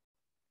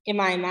in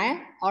my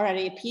mind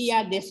already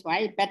appear this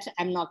way, but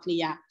I'm not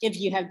clear. If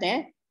you have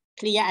the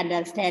clear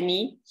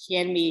understanding,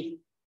 share me.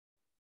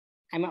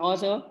 I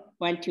also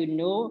want to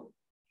know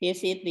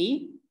is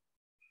it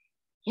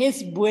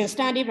his brain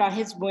study from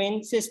his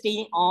brain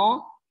 16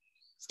 or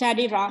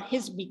study from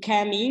his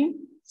becoming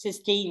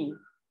 16,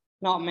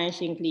 not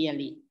mentioned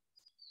clearly.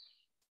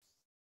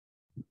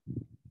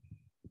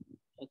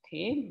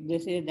 Okay,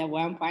 this is the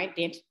one point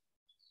that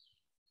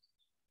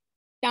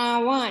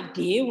Tawa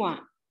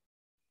Dewa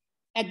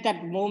at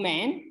that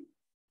moment,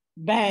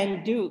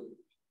 Bandhu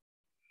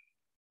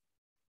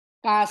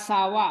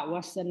Kasawa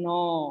was the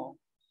no.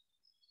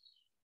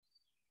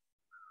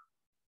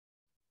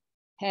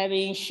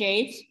 Having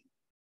shades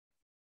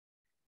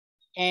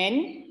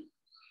and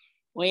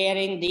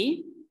wearing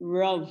the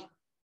robe.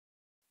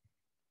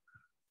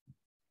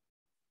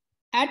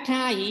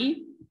 Atahi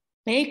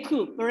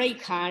Beku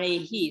Breakari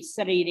he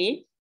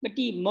Sariri,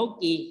 Bati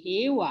Moki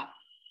Hewa.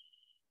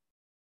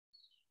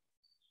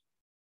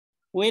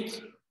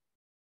 With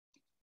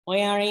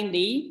wearing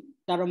the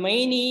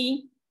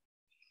remaining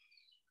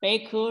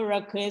Beku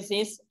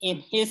requisites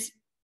in his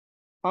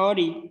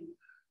body.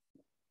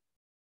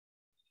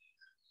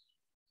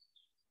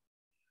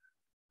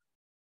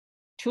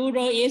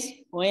 Turo is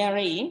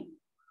wearing,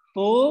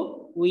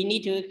 Bo we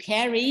need to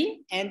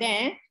carry, and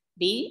then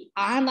the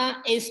other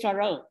extra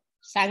robe,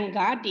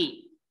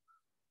 Sangati,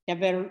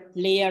 the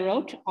layer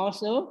robe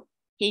also,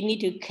 he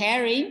need to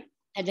carry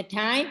at the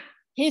time.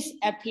 His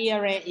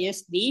appearance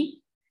is the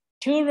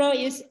Turo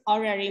is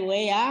already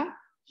wear,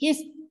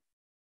 his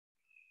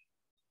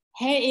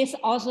hair is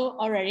also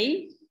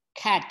already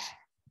cut,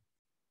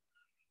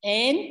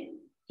 and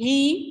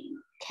he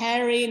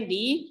carrying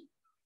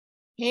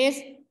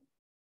his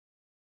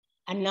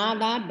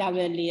another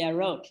double layer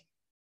robe.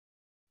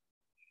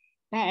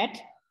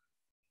 But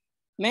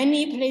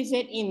many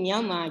places in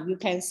Myanmar, you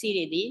can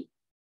see it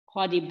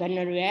for the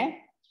Venerable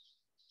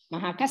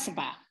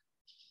Mahākassapa.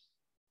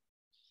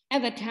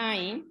 At the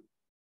time,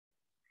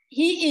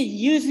 he is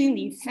using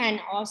the fan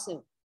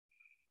also.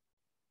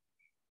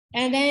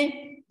 And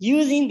then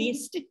using the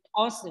stick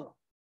also.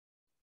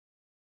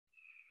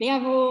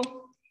 Therefore,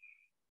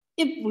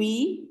 if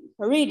we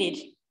read it,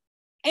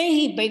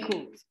 any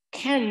bhikkhu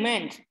can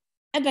meant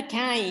at the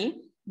time,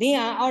 they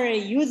are already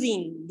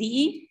using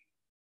the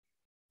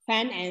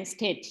fan and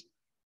stick.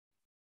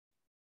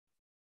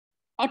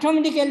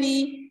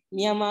 Automatically,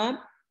 Myanmar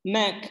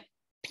make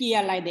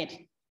appear like that.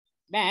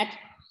 But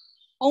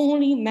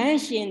only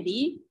mention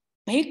the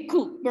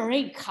bhikkhu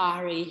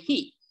breakari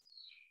he.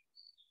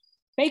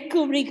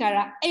 Bhikkhu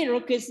breakara,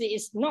 advocacy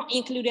is not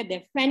included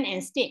the fan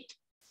and stick.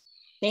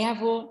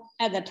 Therefore,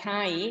 at the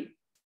time,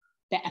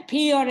 the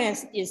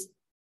appearance is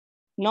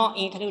not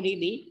included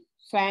the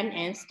fan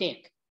and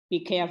stick.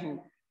 Be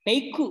careful.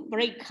 Bhikkhu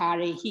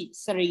breakari he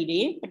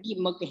sarire pati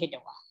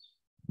mokahitawa.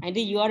 I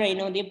think you already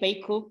know the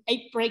bhikkhu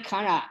 8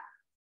 breakara.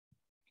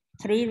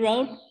 3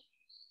 road,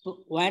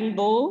 1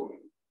 bow,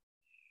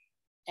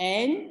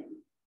 and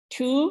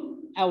 2,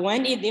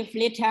 one is the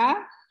flitter,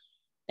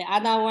 the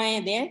other one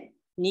is the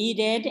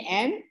needed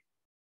and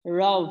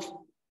rope.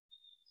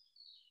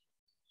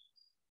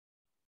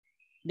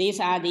 These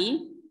are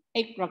the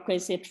 8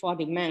 requisites for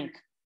the monk.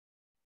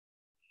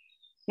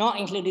 Not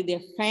including the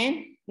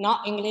fan,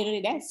 not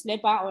including the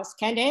slipper or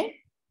scandal.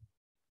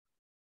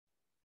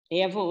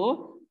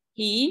 Therefore,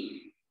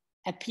 he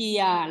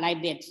appears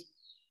like that.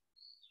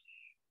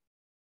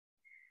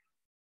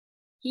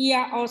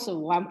 Here also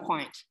one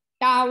point.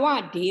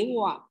 Tawa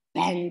Dewa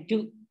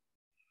Bandhu.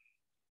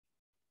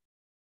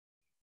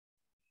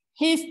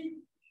 His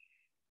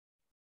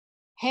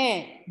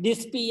hair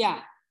disappear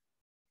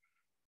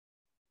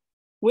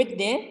with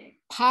the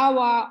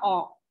power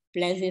of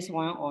blessed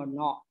one or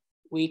not.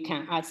 we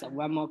can ask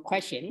one more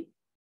question.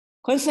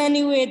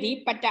 Concerning with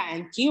the Pata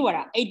and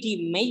Jivara,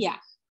 80 Maya.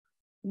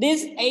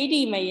 This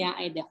 80 Maya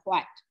is the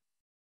what?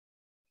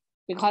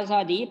 Because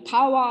of the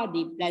power of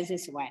the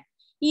blessed one.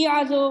 He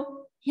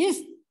also,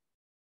 his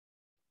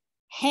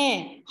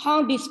hair,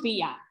 how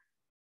disappear.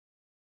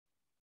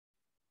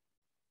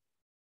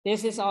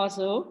 This is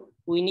also,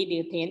 we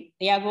need to think.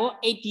 Therefore,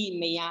 80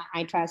 Maya,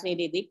 I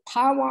translated the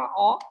power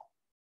of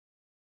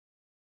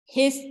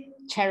his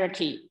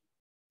charity.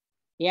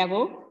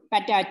 Therefore,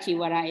 Pata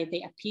Jivara is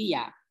the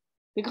appear.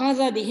 Because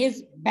of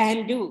his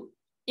bandu,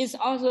 is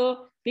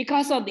also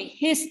because of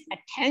his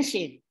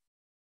attention.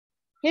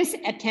 His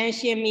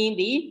attention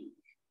means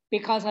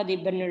because of the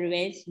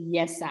venerable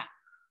yasa.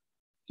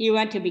 He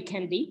wants to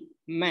become the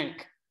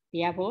monk.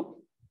 Therefore,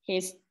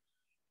 his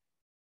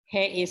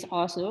hair is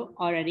also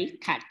already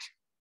cut,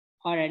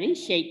 already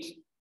shaved.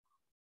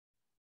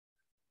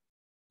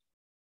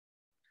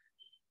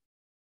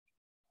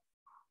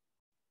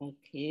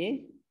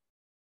 Okay.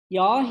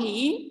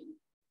 Yohi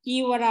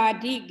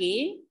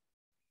Jivarati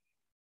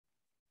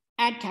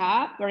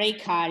Atta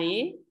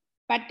Breakari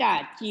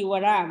Pata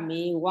Jivara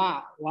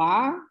Mewa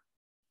Wa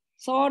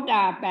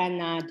Soda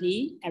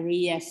Banati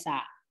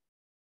Ariyasa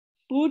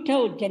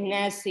Puto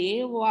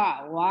Janasi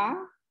Wa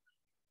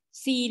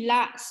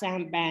Sila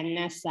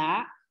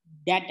Sambanasa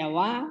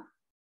Datawa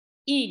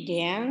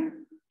Idam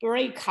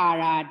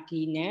Breakara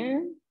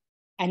Dina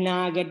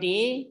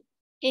Anagade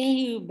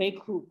Ehu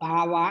Beku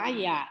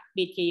Bhavaya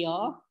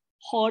Bitio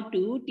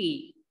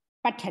Hotuti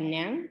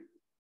Patanam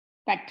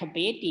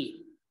Patabeti.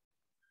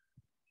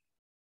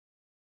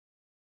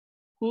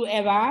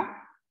 Whoever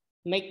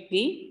make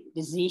the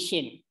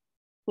decision,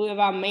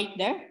 whoever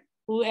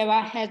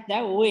has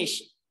the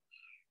wish.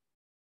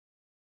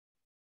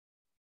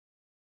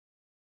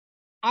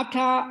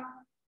 After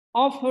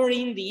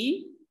offering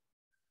the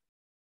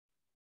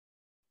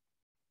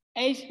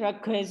 8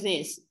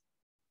 requisites,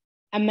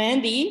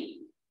 among the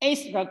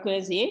 8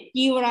 requisites,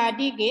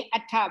 Jivarati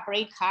Atta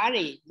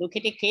Breakari, look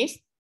at the case.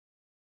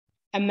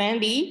 Among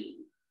the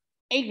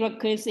 8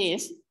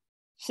 requisites,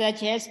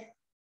 such as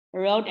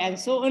road and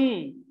so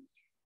on.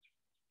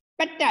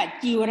 Pata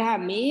Jivara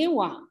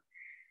Mewa.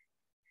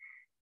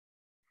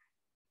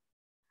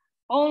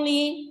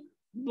 Only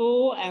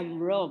bow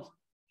and rope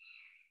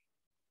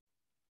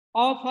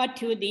offer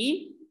to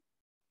the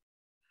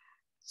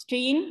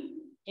stream,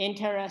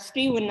 enter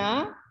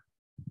Srivana,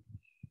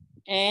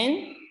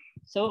 and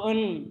so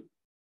on.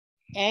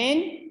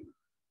 And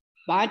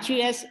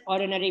virtuous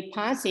ordinary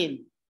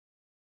person.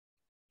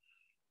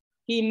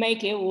 He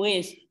make a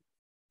wish.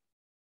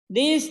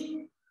 This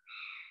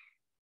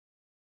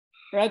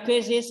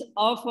requisite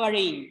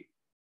offering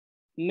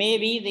may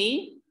be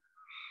the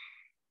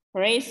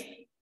praise,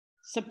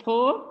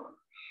 support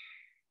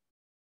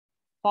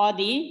for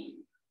the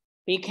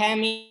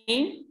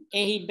becoming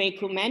a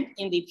bhikkhu man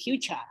in the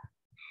future.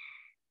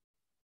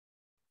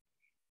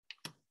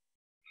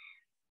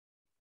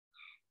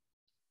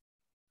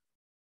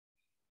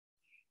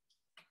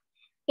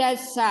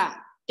 Tassa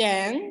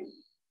Tan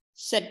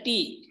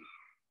Sati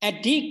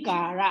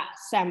Adhikara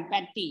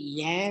Sampati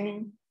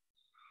Yan.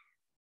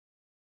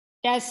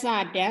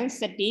 Tassa Tan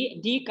Sati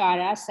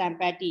Adhikara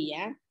Sampati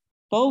Yan.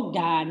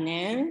 Buddha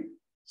Nan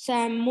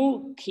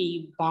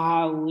Sammukhi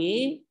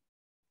Bhawe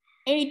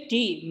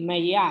Eti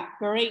Maya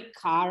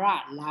Parikara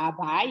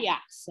Labhaya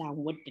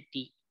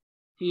Samvutati.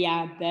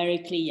 Here very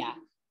clear.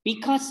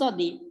 Because of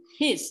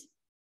his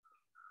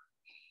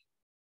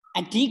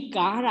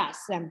Adhikara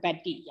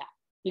Sampatiya,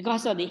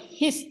 because of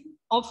his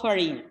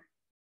offering,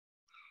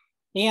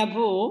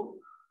 therefore,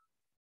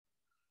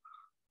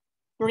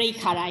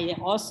 Parikara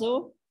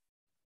also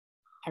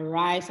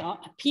arise or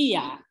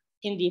appear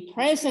in the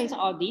presence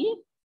of the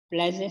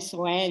blessed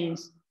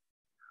ones.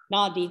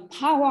 Now the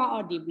power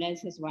of the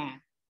blessed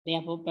one,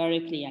 therefore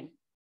very clear.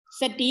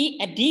 Sati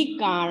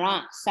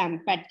Adhikara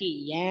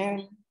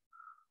Sampatiyan.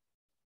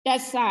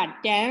 Tassa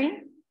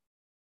Tan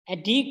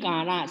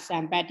Adhikara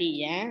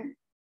Sampatiyan.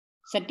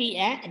 Sati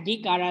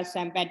Adhikara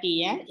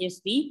Sampatiyan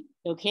is the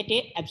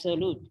located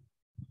absolute.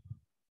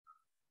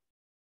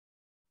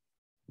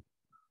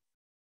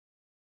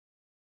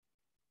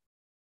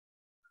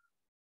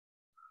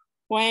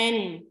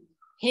 When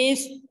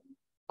his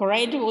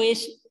great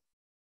wish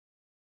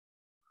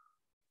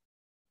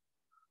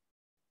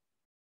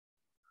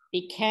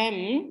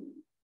became,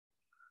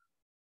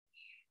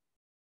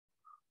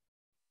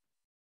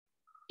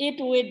 it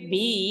would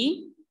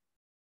be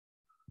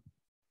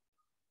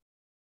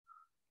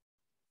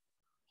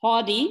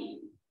for the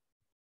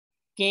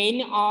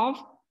gain of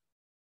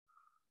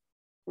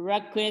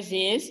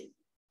requisites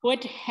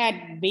which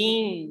had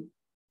been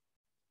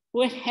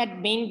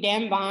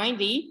done by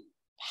the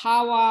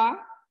power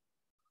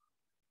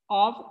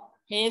of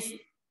his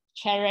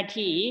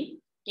charity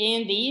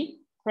in the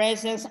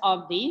presence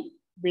of the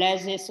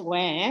blessed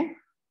one.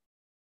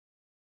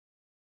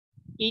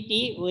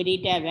 Iti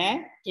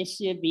Uditava, it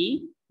should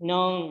be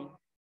known.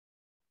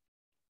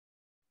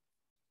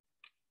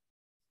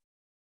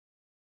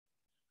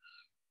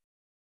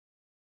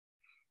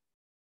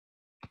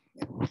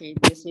 Okay,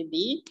 this is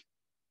the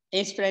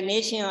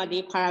explanation of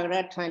the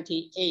paragraph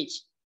 28.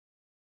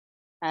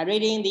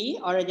 Reading the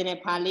original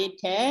Pāļi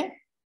text,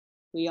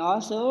 we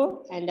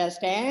also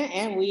understand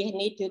and we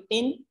need to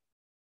think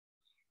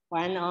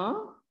 1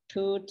 or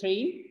 2,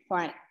 3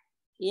 points.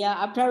 Yeah,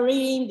 after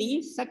reading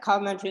this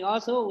commentary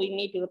also, we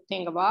need to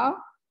think about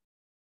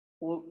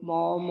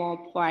more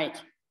points.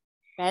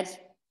 But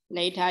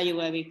later you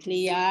will be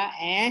clear,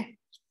 and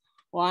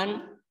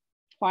one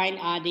point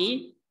are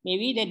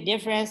maybe the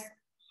difference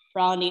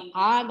from the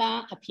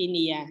other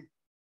opinion.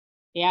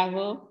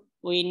 Therefore,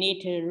 we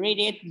need to read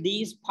it,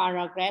 these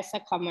paragraphs,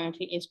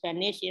 commentary,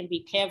 explanation,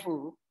 be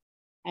careful.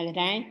 At the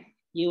time,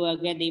 you will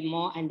get the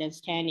more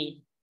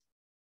understanding.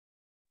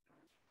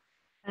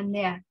 And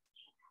yeah.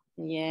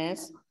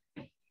 Yes.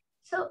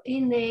 So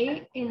in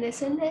the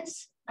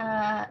sentence,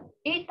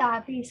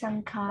 etapi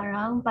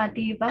sankharang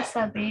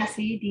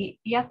patibasabesi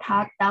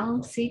yatha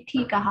tang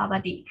siti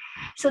kahavati.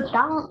 So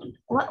tang,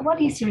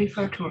 what is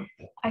referred to?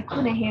 I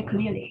couldn't hear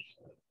clearly.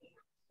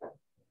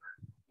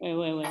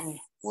 Wait.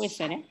 Wait a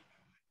second.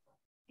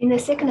 In the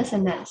second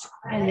sentence,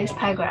 in this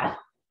paragraph.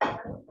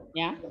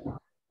 Yeah.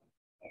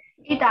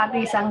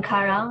 Etapi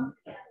sankharang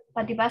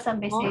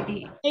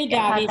patibasabesi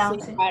Etapi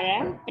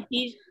sankharang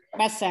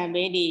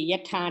patibasabesi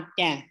yatha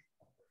tang.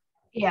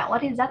 Yeah,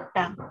 what is that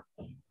tang?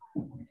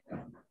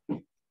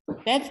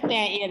 That's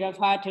the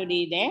refer to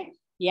the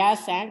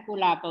Yasan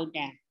Kula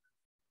Buddha.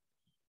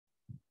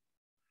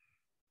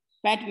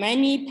 But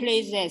many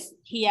places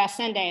here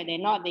Sunday they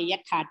not the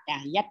Yatha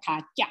tang,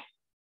 Yatha cha.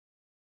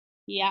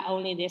 Here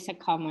only there's a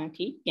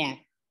commentary tang.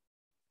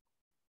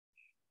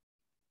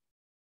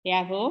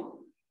 Therefore,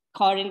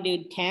 according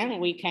to tang,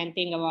 we can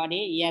think about it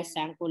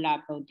Yasan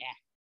Kula Buddha.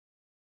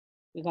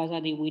 Because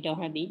of we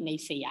don't have the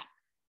Nisaya.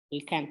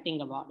 We can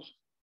think about it.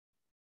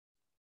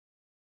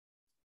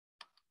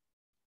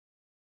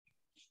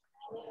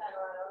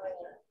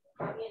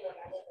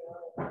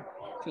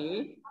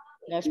 Okay,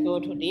 let's go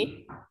to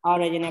the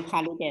original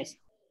Pāļi text.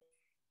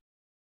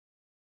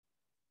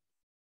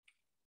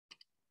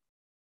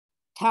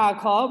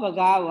 Thakho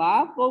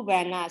Bhagava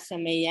Pubbana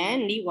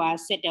Samayan Niwa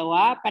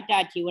Sitawa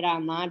Patajura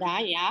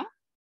Madhaya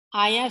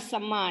Aya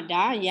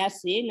Samada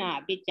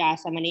Yasina Picha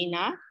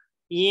Samanina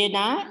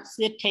Yena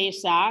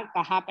Sitesa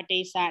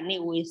Kahapatesa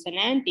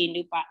Niwisanan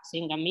Dinupa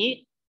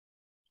Singami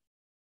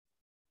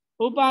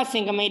Upa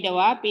Singami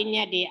Dawa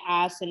Pinya de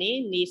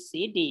Asani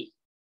Nisidi.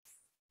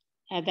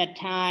 At that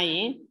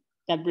time,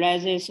 the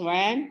blessed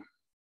one,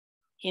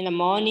 in the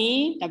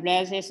morning, the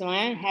blessed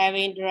one,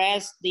 having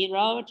dressed the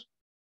road,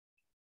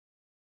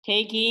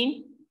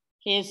 taking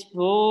his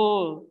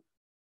bow,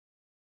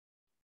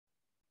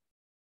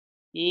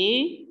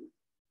 he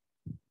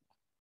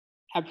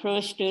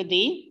approached to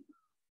the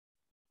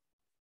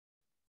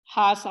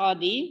house of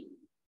the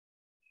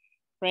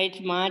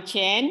great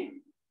merchant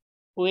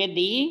with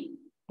the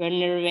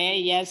Venerable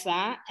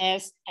Yasa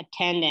as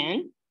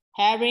attendant.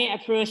 Having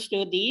approached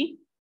to the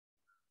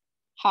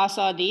house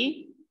of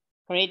the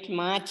great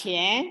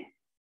merchant,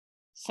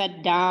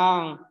 sat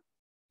down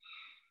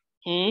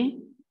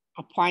in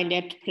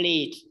appointed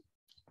place.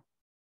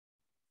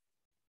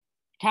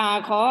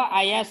 Thakho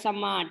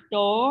ayasama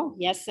to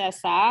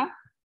yasasa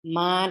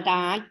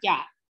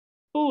madaja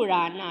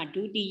purana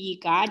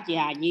dudiyika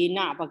ja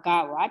yena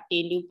bhagava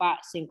tenupa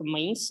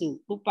singamainsu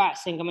upa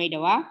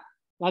singamaidava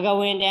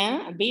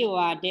bhagawindan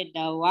abiwa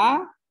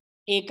didawa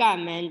eka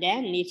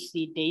mandan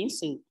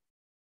nisidensu.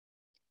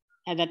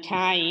 At the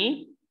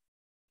time,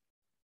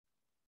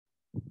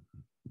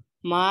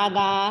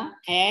 mother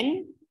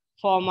and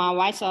former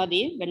wife of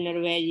the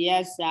Venerable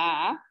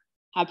Yasa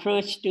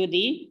approached to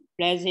the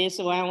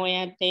blessed one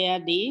where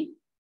the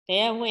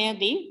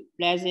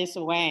blessed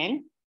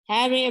one,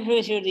 having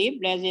approached to the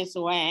blessed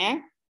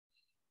one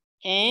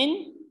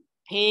and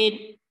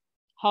paid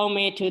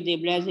homage to the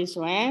blessed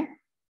one,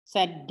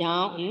 sat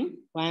down on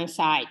one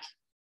side.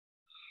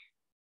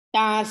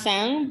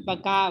 Tasang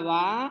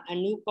Bhagava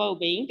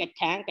Anupobing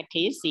Katang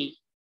Katesi.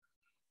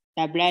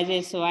 The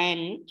blessed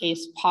one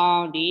is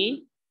found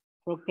the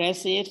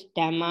progressive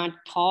Dhamma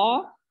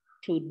taught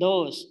to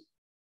those.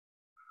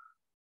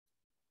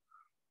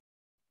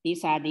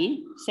 These are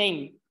the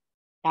same.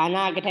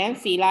 Dana Gatang,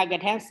 Sila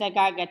Gatang,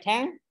 Saka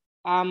Gatang,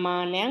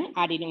 Amanang,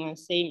 Adinam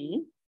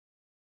same.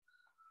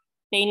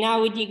 Tena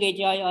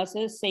Vijigajoy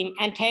also same.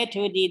 And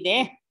to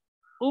the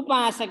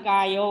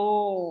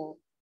Upasakayo.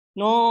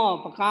 No,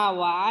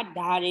 Bhagava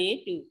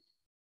Dhare tu.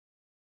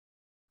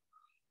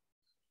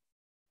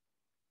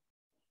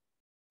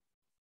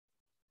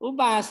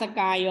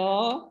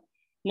 Upasakayo,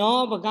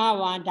 no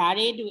Bhagava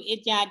Dhare tu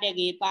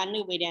Ijatagi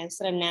Panu Vedan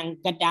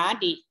Sranang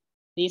Gadadi.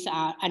 These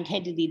are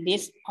antecedents,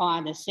 these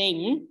are the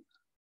same.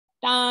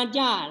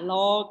 Taja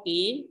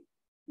Loki,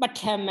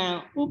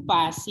 Bataman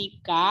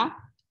Upasika,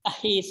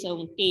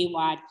 Ahisum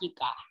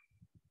Tewajika.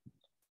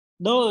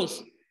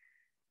 Those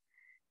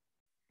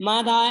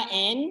mother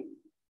and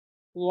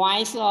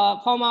wife or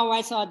former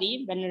wife of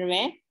the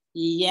Venerable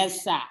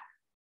Yasa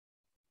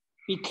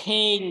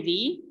became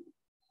the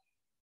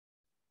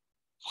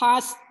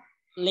first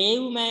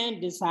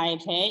layman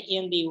disciple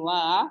in the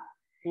world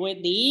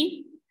with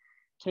the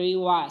 3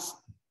 words.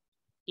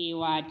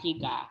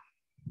 Evajika,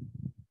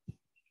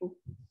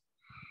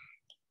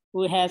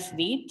 who has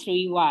the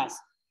 3 words.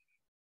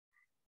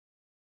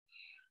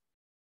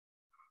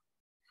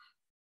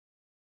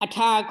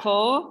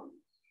 Athako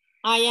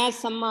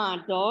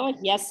ayasamato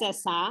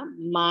yasasa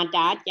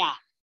madaja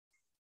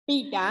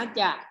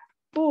Piṭaka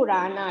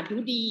Purana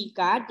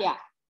Dudikaja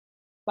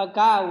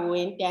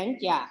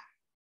Bhagavintanja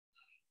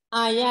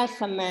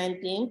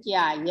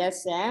Ayasamantanja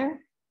Yasa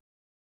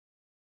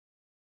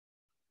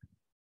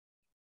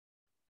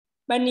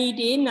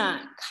Panidina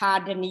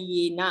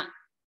Kadaniyena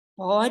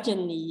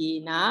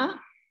Bhojaniyena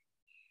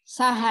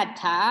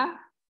Sahatha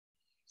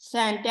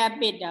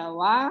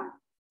Santapidawa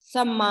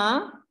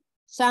Sama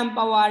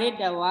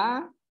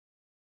Sampavaridawa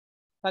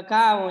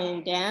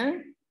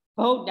Bhagavintan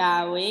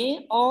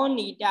Bodhawe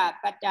Onida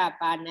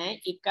Patapana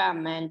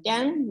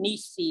Ikamandan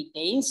Nisi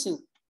Densu.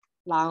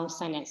 Long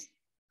sentence.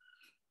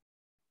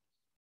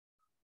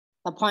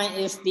 The point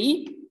is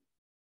the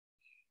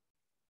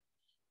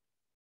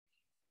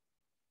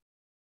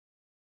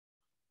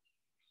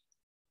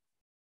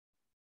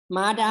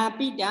Mada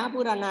Pita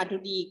Purana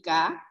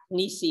Dudika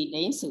Nisi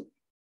Densu.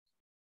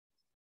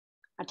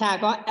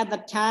 Athako at the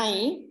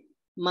time,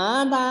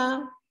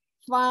 mother,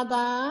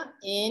 father,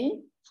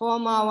 and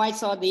former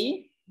wives of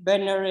the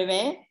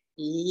Venerable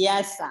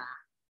Yasa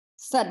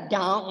sat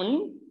down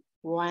on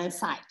one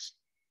side.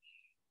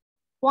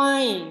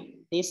 Why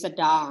they sat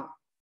down?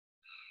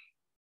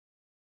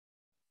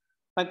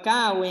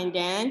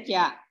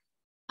 Bhagavintanja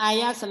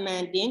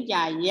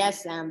Ayasamantanja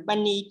Yasam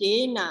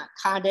Banidena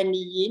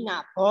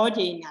Kadaniyena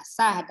Bhodena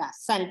Sahada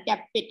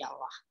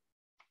Santapidawa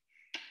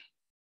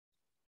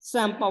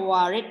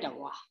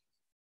Sampavaridawa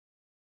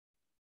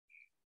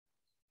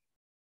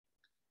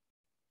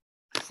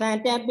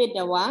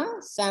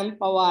Santapidawa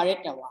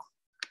Sampavaridawa.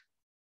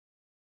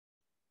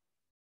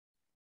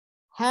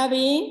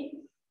 Having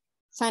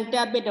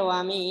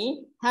Santapidawa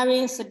means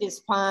having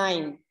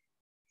satisfied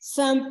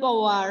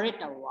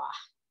Sampavaridawa.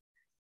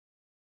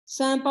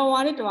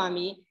 Sampavaridawa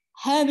means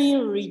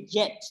having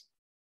reject.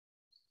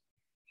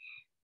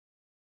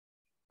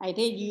 I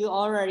think you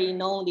already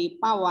know the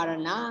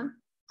Pavarana.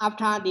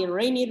 After the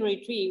rainy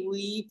retreat,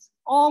 we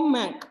all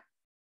met.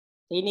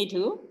 They need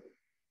to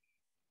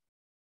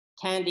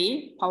attend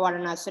the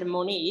Pavarana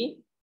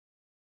ceremony.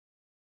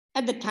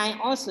 At the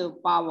time also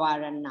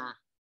Pavarana.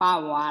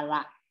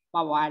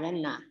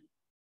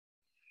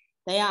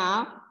 There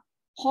are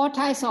 4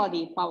 types of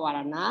the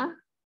Pavarana.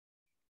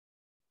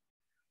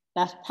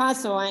 The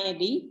first one is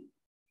the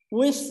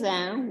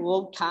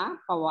Visangvokta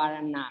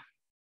Pavarana.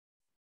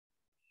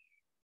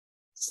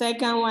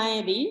 Second one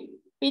is the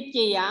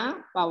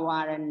Pabbajjākathā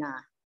Pavarana.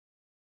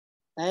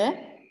 The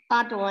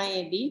third one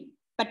is the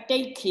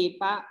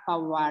Paṭakhepa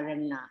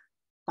Pavarana.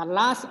 The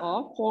last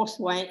or 4th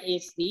one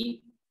is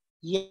the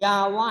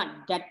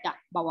Yavadatta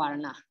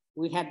Pavarana.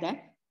 We have the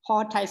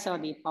 4 types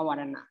of the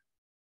Pavarana.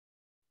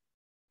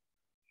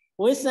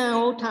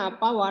 Visangvokta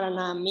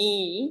Pavarana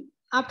means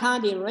after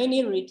the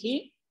rainy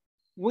retreat,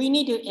 we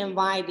need to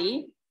invite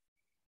the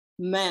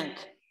monk.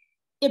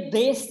 If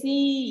they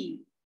see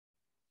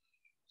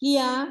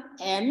here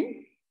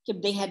and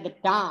if they have the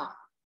doubt,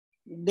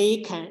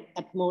 they can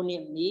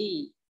admonish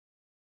me.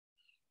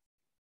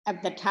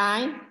 At the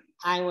time,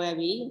 I will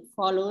be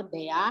follow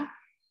their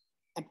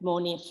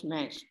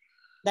admonishment.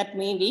 That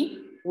means the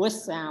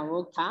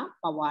Visangvokta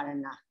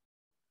Pavarana.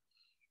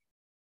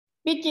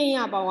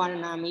 Pabbajjākathā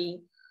Pavarana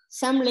means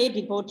some lay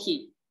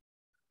devotee.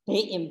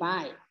 They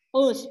invite,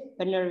 oh,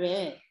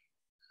 Venerable,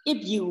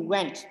 if you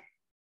went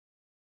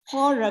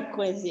for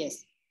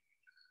requisites,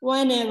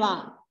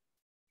 whenever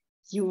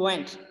you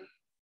went,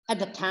 at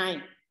the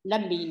time,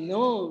 let me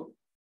know.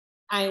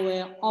 I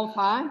will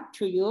offer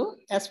to you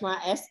as much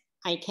as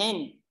I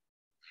can.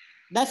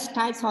 That's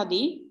type of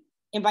the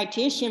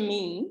invitation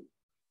mean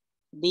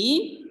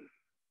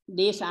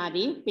these are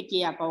the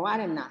Pabbajjākathā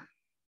Pavarana.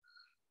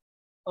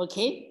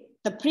 Okay,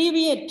 the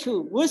previous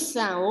 2,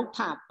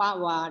 Visangvokta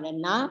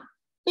Pavarana,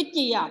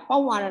 Pabbajjākathā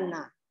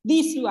Pavarana.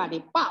 These 2 are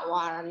the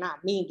Pavarana,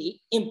 mean the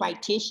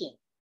invitation.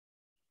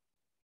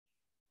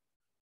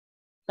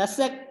 The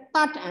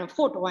 3rd and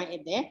 4th one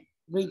is the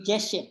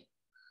rejection.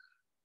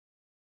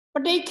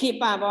 Paṭakhepa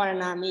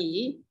Pavarana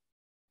means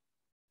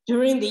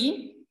during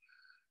the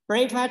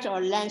breakfast or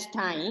lunch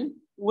time,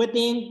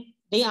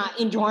 they are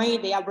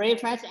enjoying their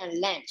breakfast and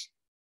lunch.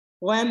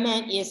 One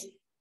man is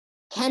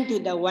come to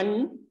the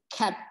 1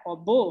 cup or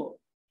bowl.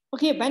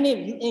 Okay, when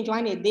they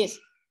enjoying this,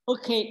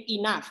 okay,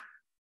 enough.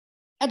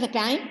 At the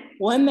time,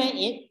 one man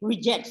is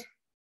reject.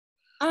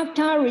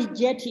 After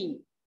rejecting,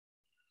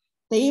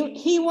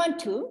 he want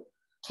to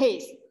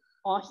taste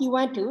or he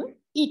want to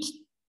eat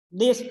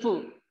this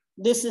food.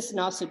 This is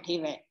not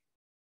suitable.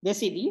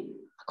 This is the,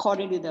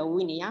 according to the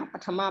Vinaya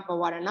Piṭaka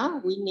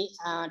Pavarana,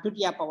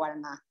 Dutiya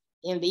Pavarana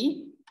in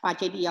the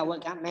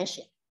Pāḷi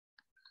mentioned.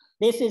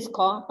 This is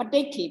called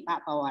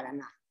Paṭakhepa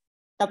Pavarana.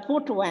 The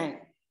 4th one,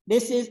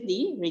 this is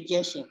the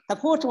rejection. The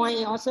 4th one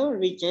is also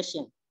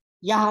rejection.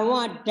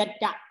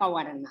 Yavadatta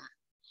Pavarana.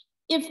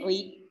 If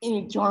we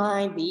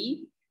enjoy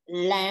the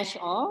lunch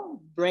or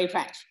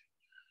breakfast.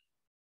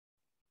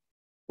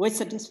 We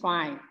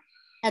satisfy.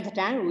 At the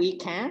time we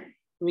can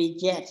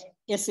reject.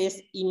 It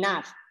is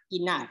enough.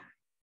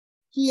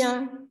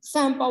 Here,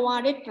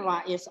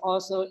 Sampavaritra is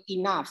also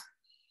enough.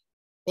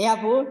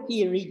 Therefore,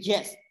 he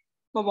rejects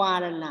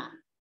Pavarana.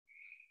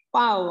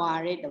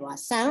 Pavaritava.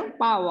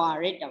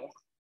 Sampavaritra.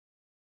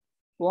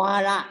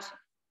 Vara.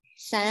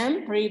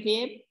 Sam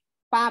prefix,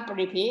 pa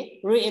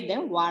prefix, read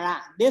the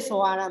vara. This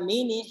vara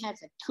meaning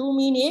has two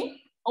meaning,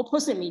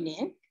 opposite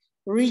meaning,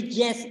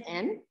 reject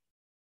and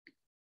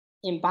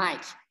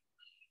invite.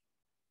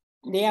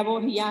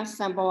 Therefore, here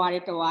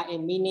Sampavaritra a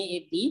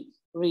meaning is the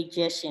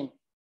rejection.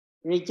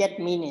 Reject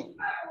meaning.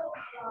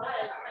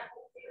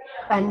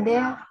 And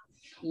there,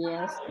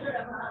 yes.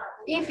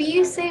 If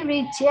you say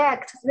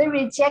reject, they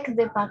reject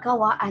the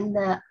Bhagava and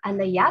the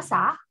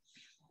Yasa.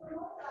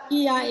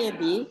 Here is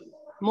the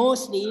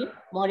mostly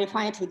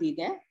modified to the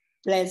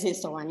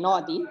places one,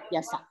 not the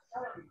Yasa.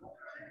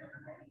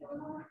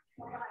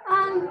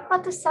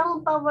 But the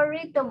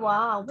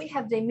Sampavaritra, we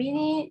have the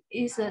meaning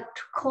is to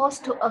cause,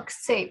 to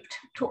accept,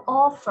 to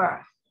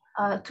offer,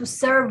 to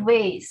serve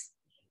ways.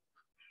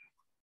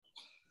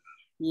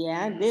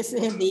 Yeah, this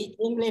is the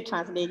English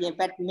translation,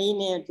 but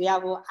meaning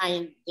therefore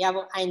I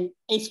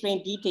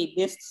explain detail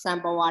this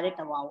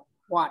Sampavaritra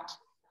what.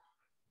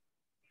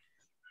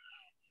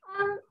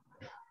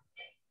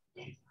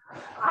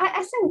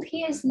 I think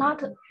he is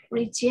not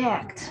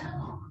reject.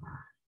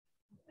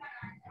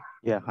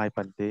 Yeah, hi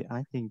Bhante.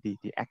 I think the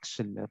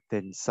action of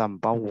the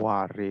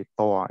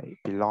Sampavaritra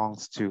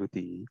belongs to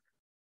the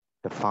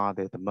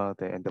father, the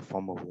mother, and the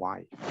former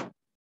wife.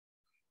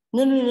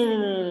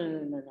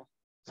 No.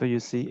 So you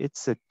see,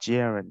 it's a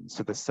gerund.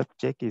 So the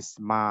subject is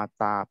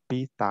Mata,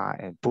 Pita,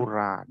 and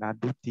Purana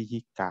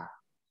Dutihika.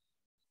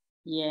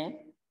 Yeah.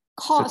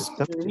 Cause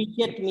so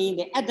reject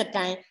meaning at the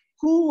time,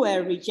 who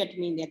will reject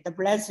meaning? The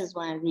blessed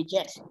one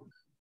reject.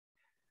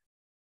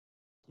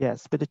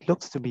 Yes, but it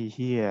looks to me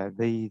here,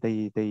 they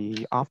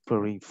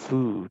offering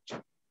food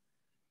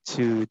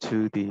to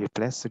the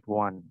Blessed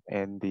One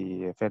and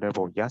the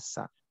Venerable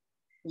Yasa,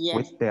 yes,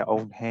 with their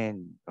own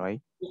hand,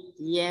 right?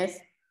 Yes.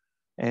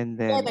 And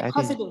then the I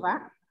causative,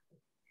 think,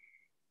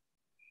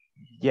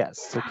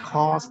 yes, so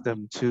cause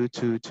them to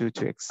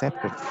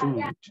accept the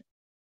food.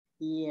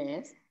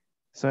 Yes.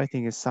 So I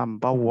think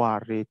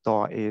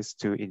Sampavaritra is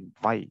to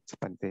invite,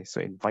 Bhante, so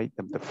invite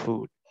them the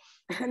food.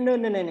 No.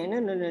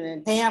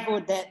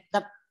 Therefore,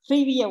 the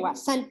previous one,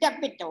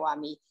 Santapita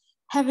me,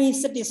 having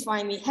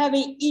satisfied me,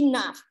 having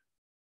enough.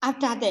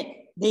 After that,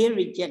 they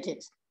reject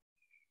it.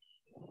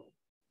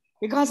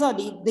 Because of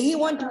they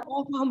want to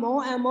offer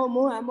more and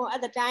more.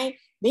 At the time,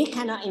 they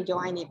cannot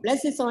enjoy it.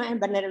 Blessed one and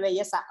Venerable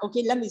Yasa.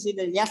 Okay, let me see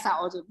the Yasa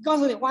also.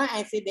 Because of the one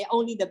I say they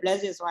only the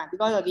blessed one.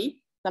 Because of the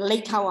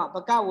later one,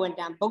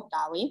 Bhagavanta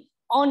Bhaktavi,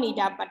 only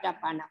the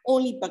Patapana,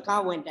 only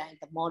Bhagavanta and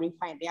the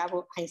modified.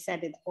 Therefore, I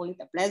said it only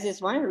the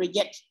blessed one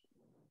reject.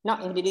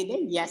 Not included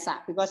the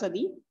Yasa because of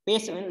the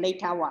base one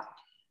later one.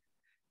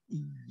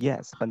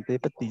 Yes, but the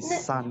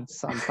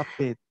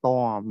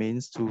Santapita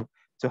means to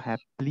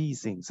have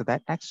pleasing. So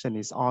that action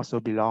is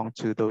also belong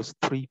to those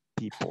three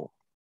people.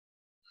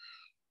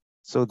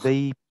 So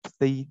they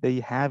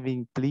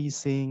having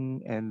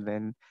pleasing, and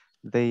then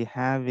they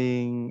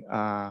having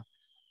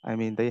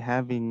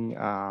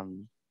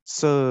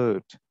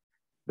served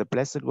the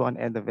Blessed One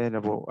and the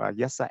Venerable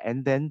Yasa,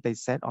 and then they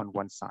sat on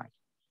one side.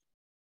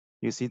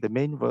 You see, the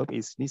main verb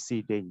is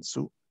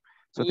nisidensu.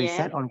 So they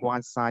sat on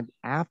one side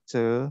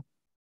after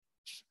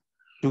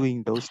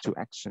doing those two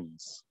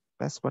actions.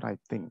 That's what I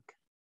think.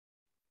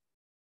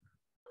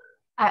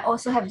 I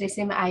also have the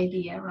same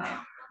idea, right?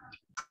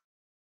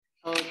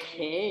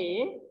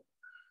 Okay.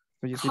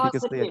 So you see,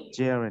 because they are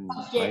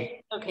gerunds,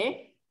 right?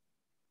 Okay.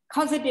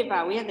 Causative,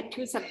 we have the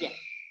two subjects.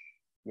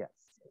 Yes.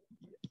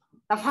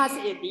 The first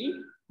is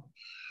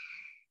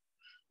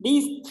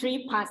these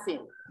three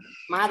persons,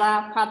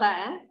 mother, father,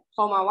 and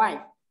former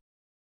wife.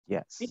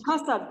 Yes.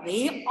 Because of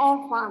they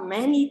offer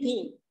many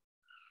things,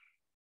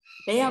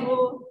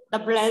 therefore the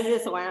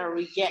blessed one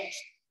reject.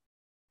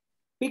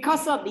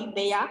 Because of this,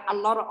 there are a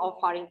lot of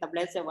offering, the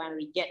blessed one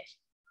reject.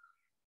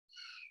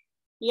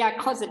 Yeah,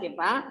 causative.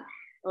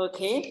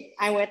 Okay,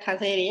 I will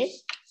translate it.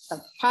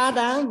 The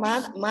father,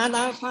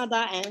 mother,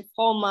 father, and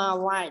former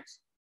wife.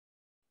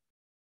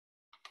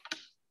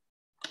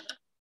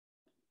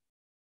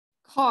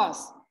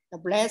 Cause the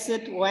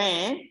blessed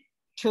one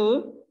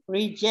to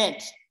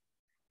reject.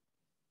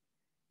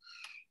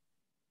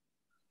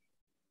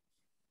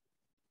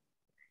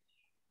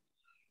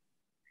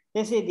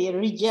 This is the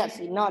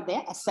reject, not the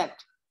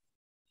accept.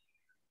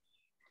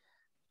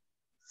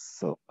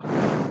 So, so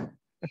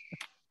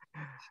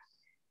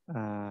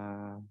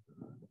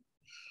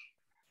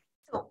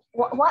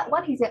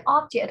what is the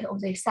object of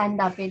the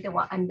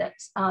Sandapitava and the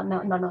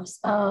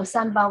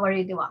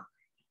Sampavaritra?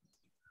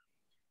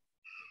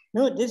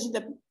 No, this is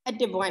the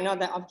active one, not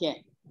the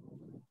object.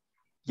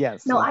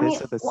 Yes, no, so I mean,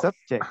 so the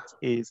subject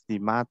is the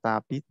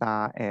Mata,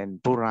 Pita,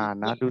 and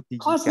Purana Dutihika.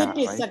 Cause it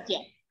is right?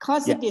 subject.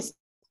 Cause it is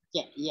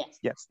Yes.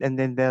 Yes, and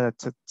then the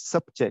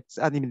subjects,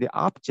 I mean the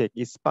object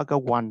is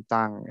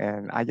Bhagavantang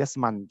and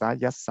Ayasmanta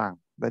Yasang.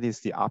 That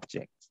is the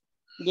object.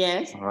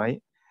 Yes. All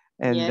right.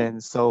 And yes. then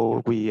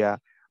so we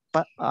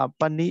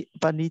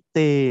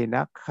panite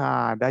na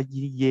khada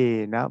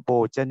ye na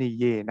bojani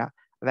ye na.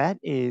 That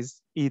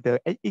is either,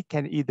 it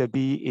can either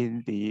be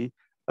in the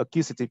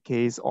accusative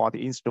case or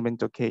the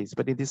instrumental case,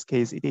 but in this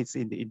case it is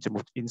in the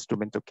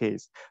instrumental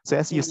case. So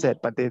as you said,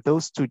 but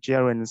those two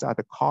gerunds are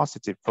the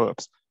causative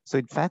verbs. So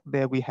in fact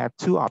there we have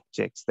two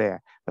objects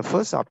there. The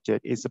first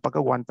object is the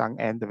Bhagavantang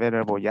and the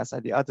Venerable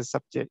Yasa. The other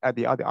subject,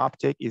 the other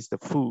object is the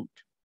food.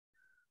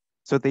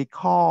 So they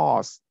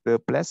cause the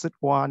Blessed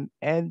One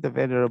and the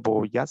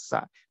Venerable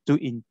Yasa to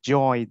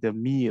enjoy the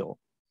meal.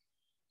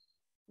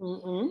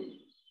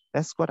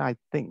 That's what I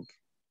think.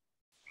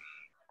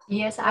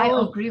 Yes, I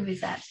agree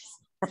with that.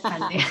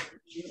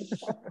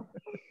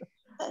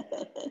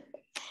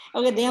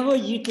 Okay, therefore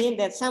you think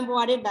that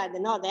somebody that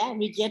not there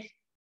reject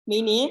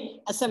meaning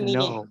as a meaning.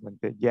 No,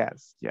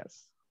 yes.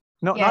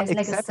 No, yeah, not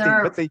accepting,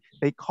 like but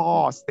they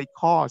cause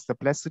the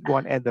Blessed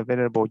One and the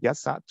Venerable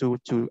Yasa to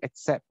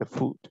accept the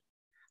food,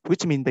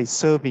 which means they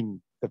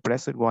serving the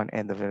Blessed One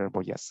and the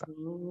Venerable Yasa.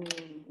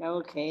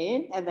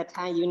 Okay, at the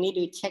time you need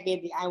to check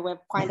it. I will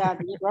point out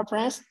the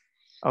reference.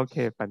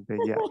 Okay, Bhante,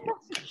 yes.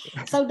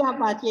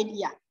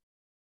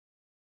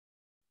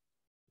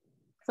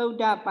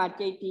 Sauda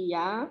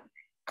Pācetiya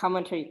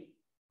commentary.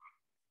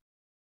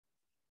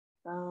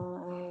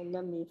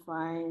 Let me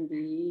find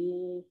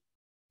the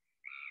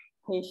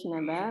page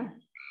number.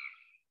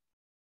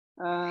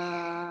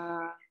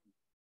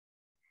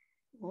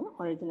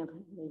 Original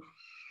page.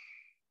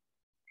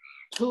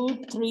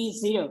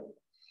 230.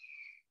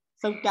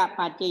 Sauda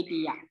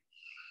Pācetiya.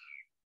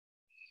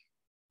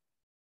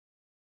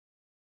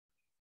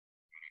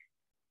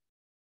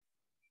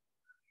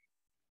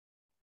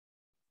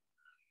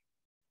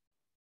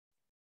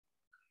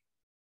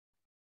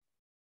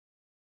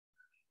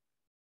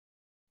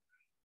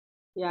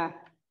 Yeah.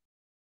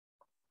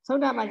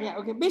 Sauda Pācetiya.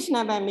 Okay, page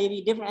number may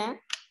be different.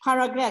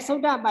 Paragraph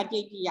Sauda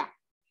Pācetiya.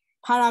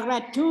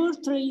 Paragraph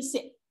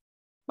 236.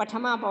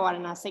 Pathama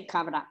Pavarana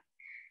Sikkhavada.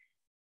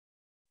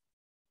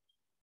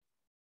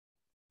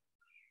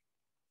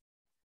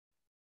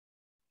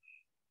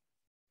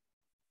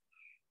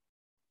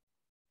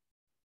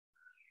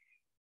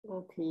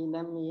 Okay,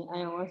 let me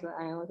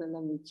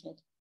let me check.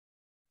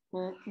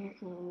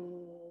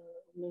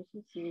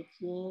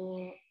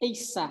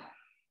 Asa.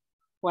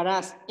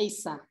 Whereas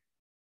Asa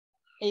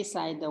is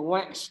the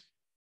watch.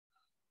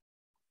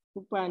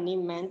 Upani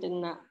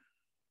Mandana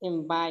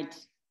invite.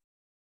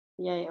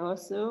 Yeah,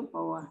 also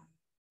power.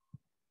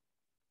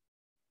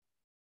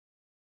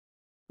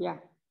 Yeah.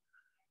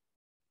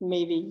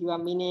 Maybe your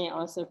meaning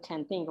also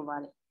can think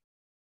about it.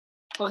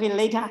 Okay,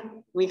 later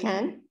we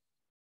can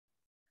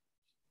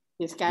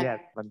discuss. Yes,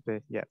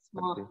 Bhante, yes,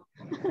 Bhante.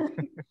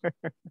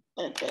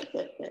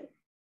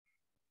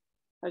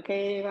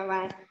 Okay,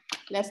 bye-bye.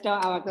 Let's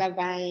start our class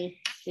by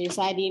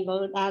reciting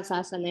Buddha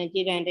Sasana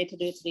Jirande to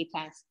do 3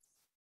 times.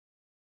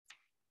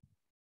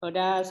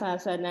 Buddha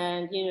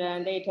Sasana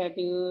Jirande to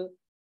do.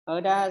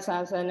 Buddha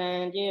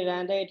Sasana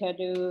Jirande to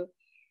do.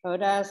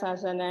 Buddha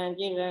Sasana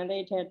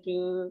Jirande to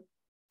do.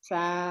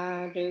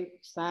 Sadhu,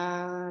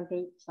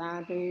 sadhu,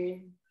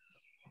 sadhu.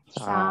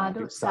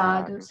 Sadhu,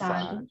 sadhu,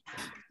 sadhu.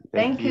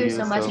 Thank you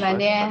so much,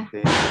 Bhante.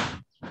 Okay.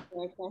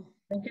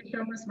 Thank you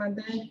so much,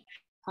 Bhante.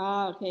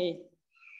 Okay.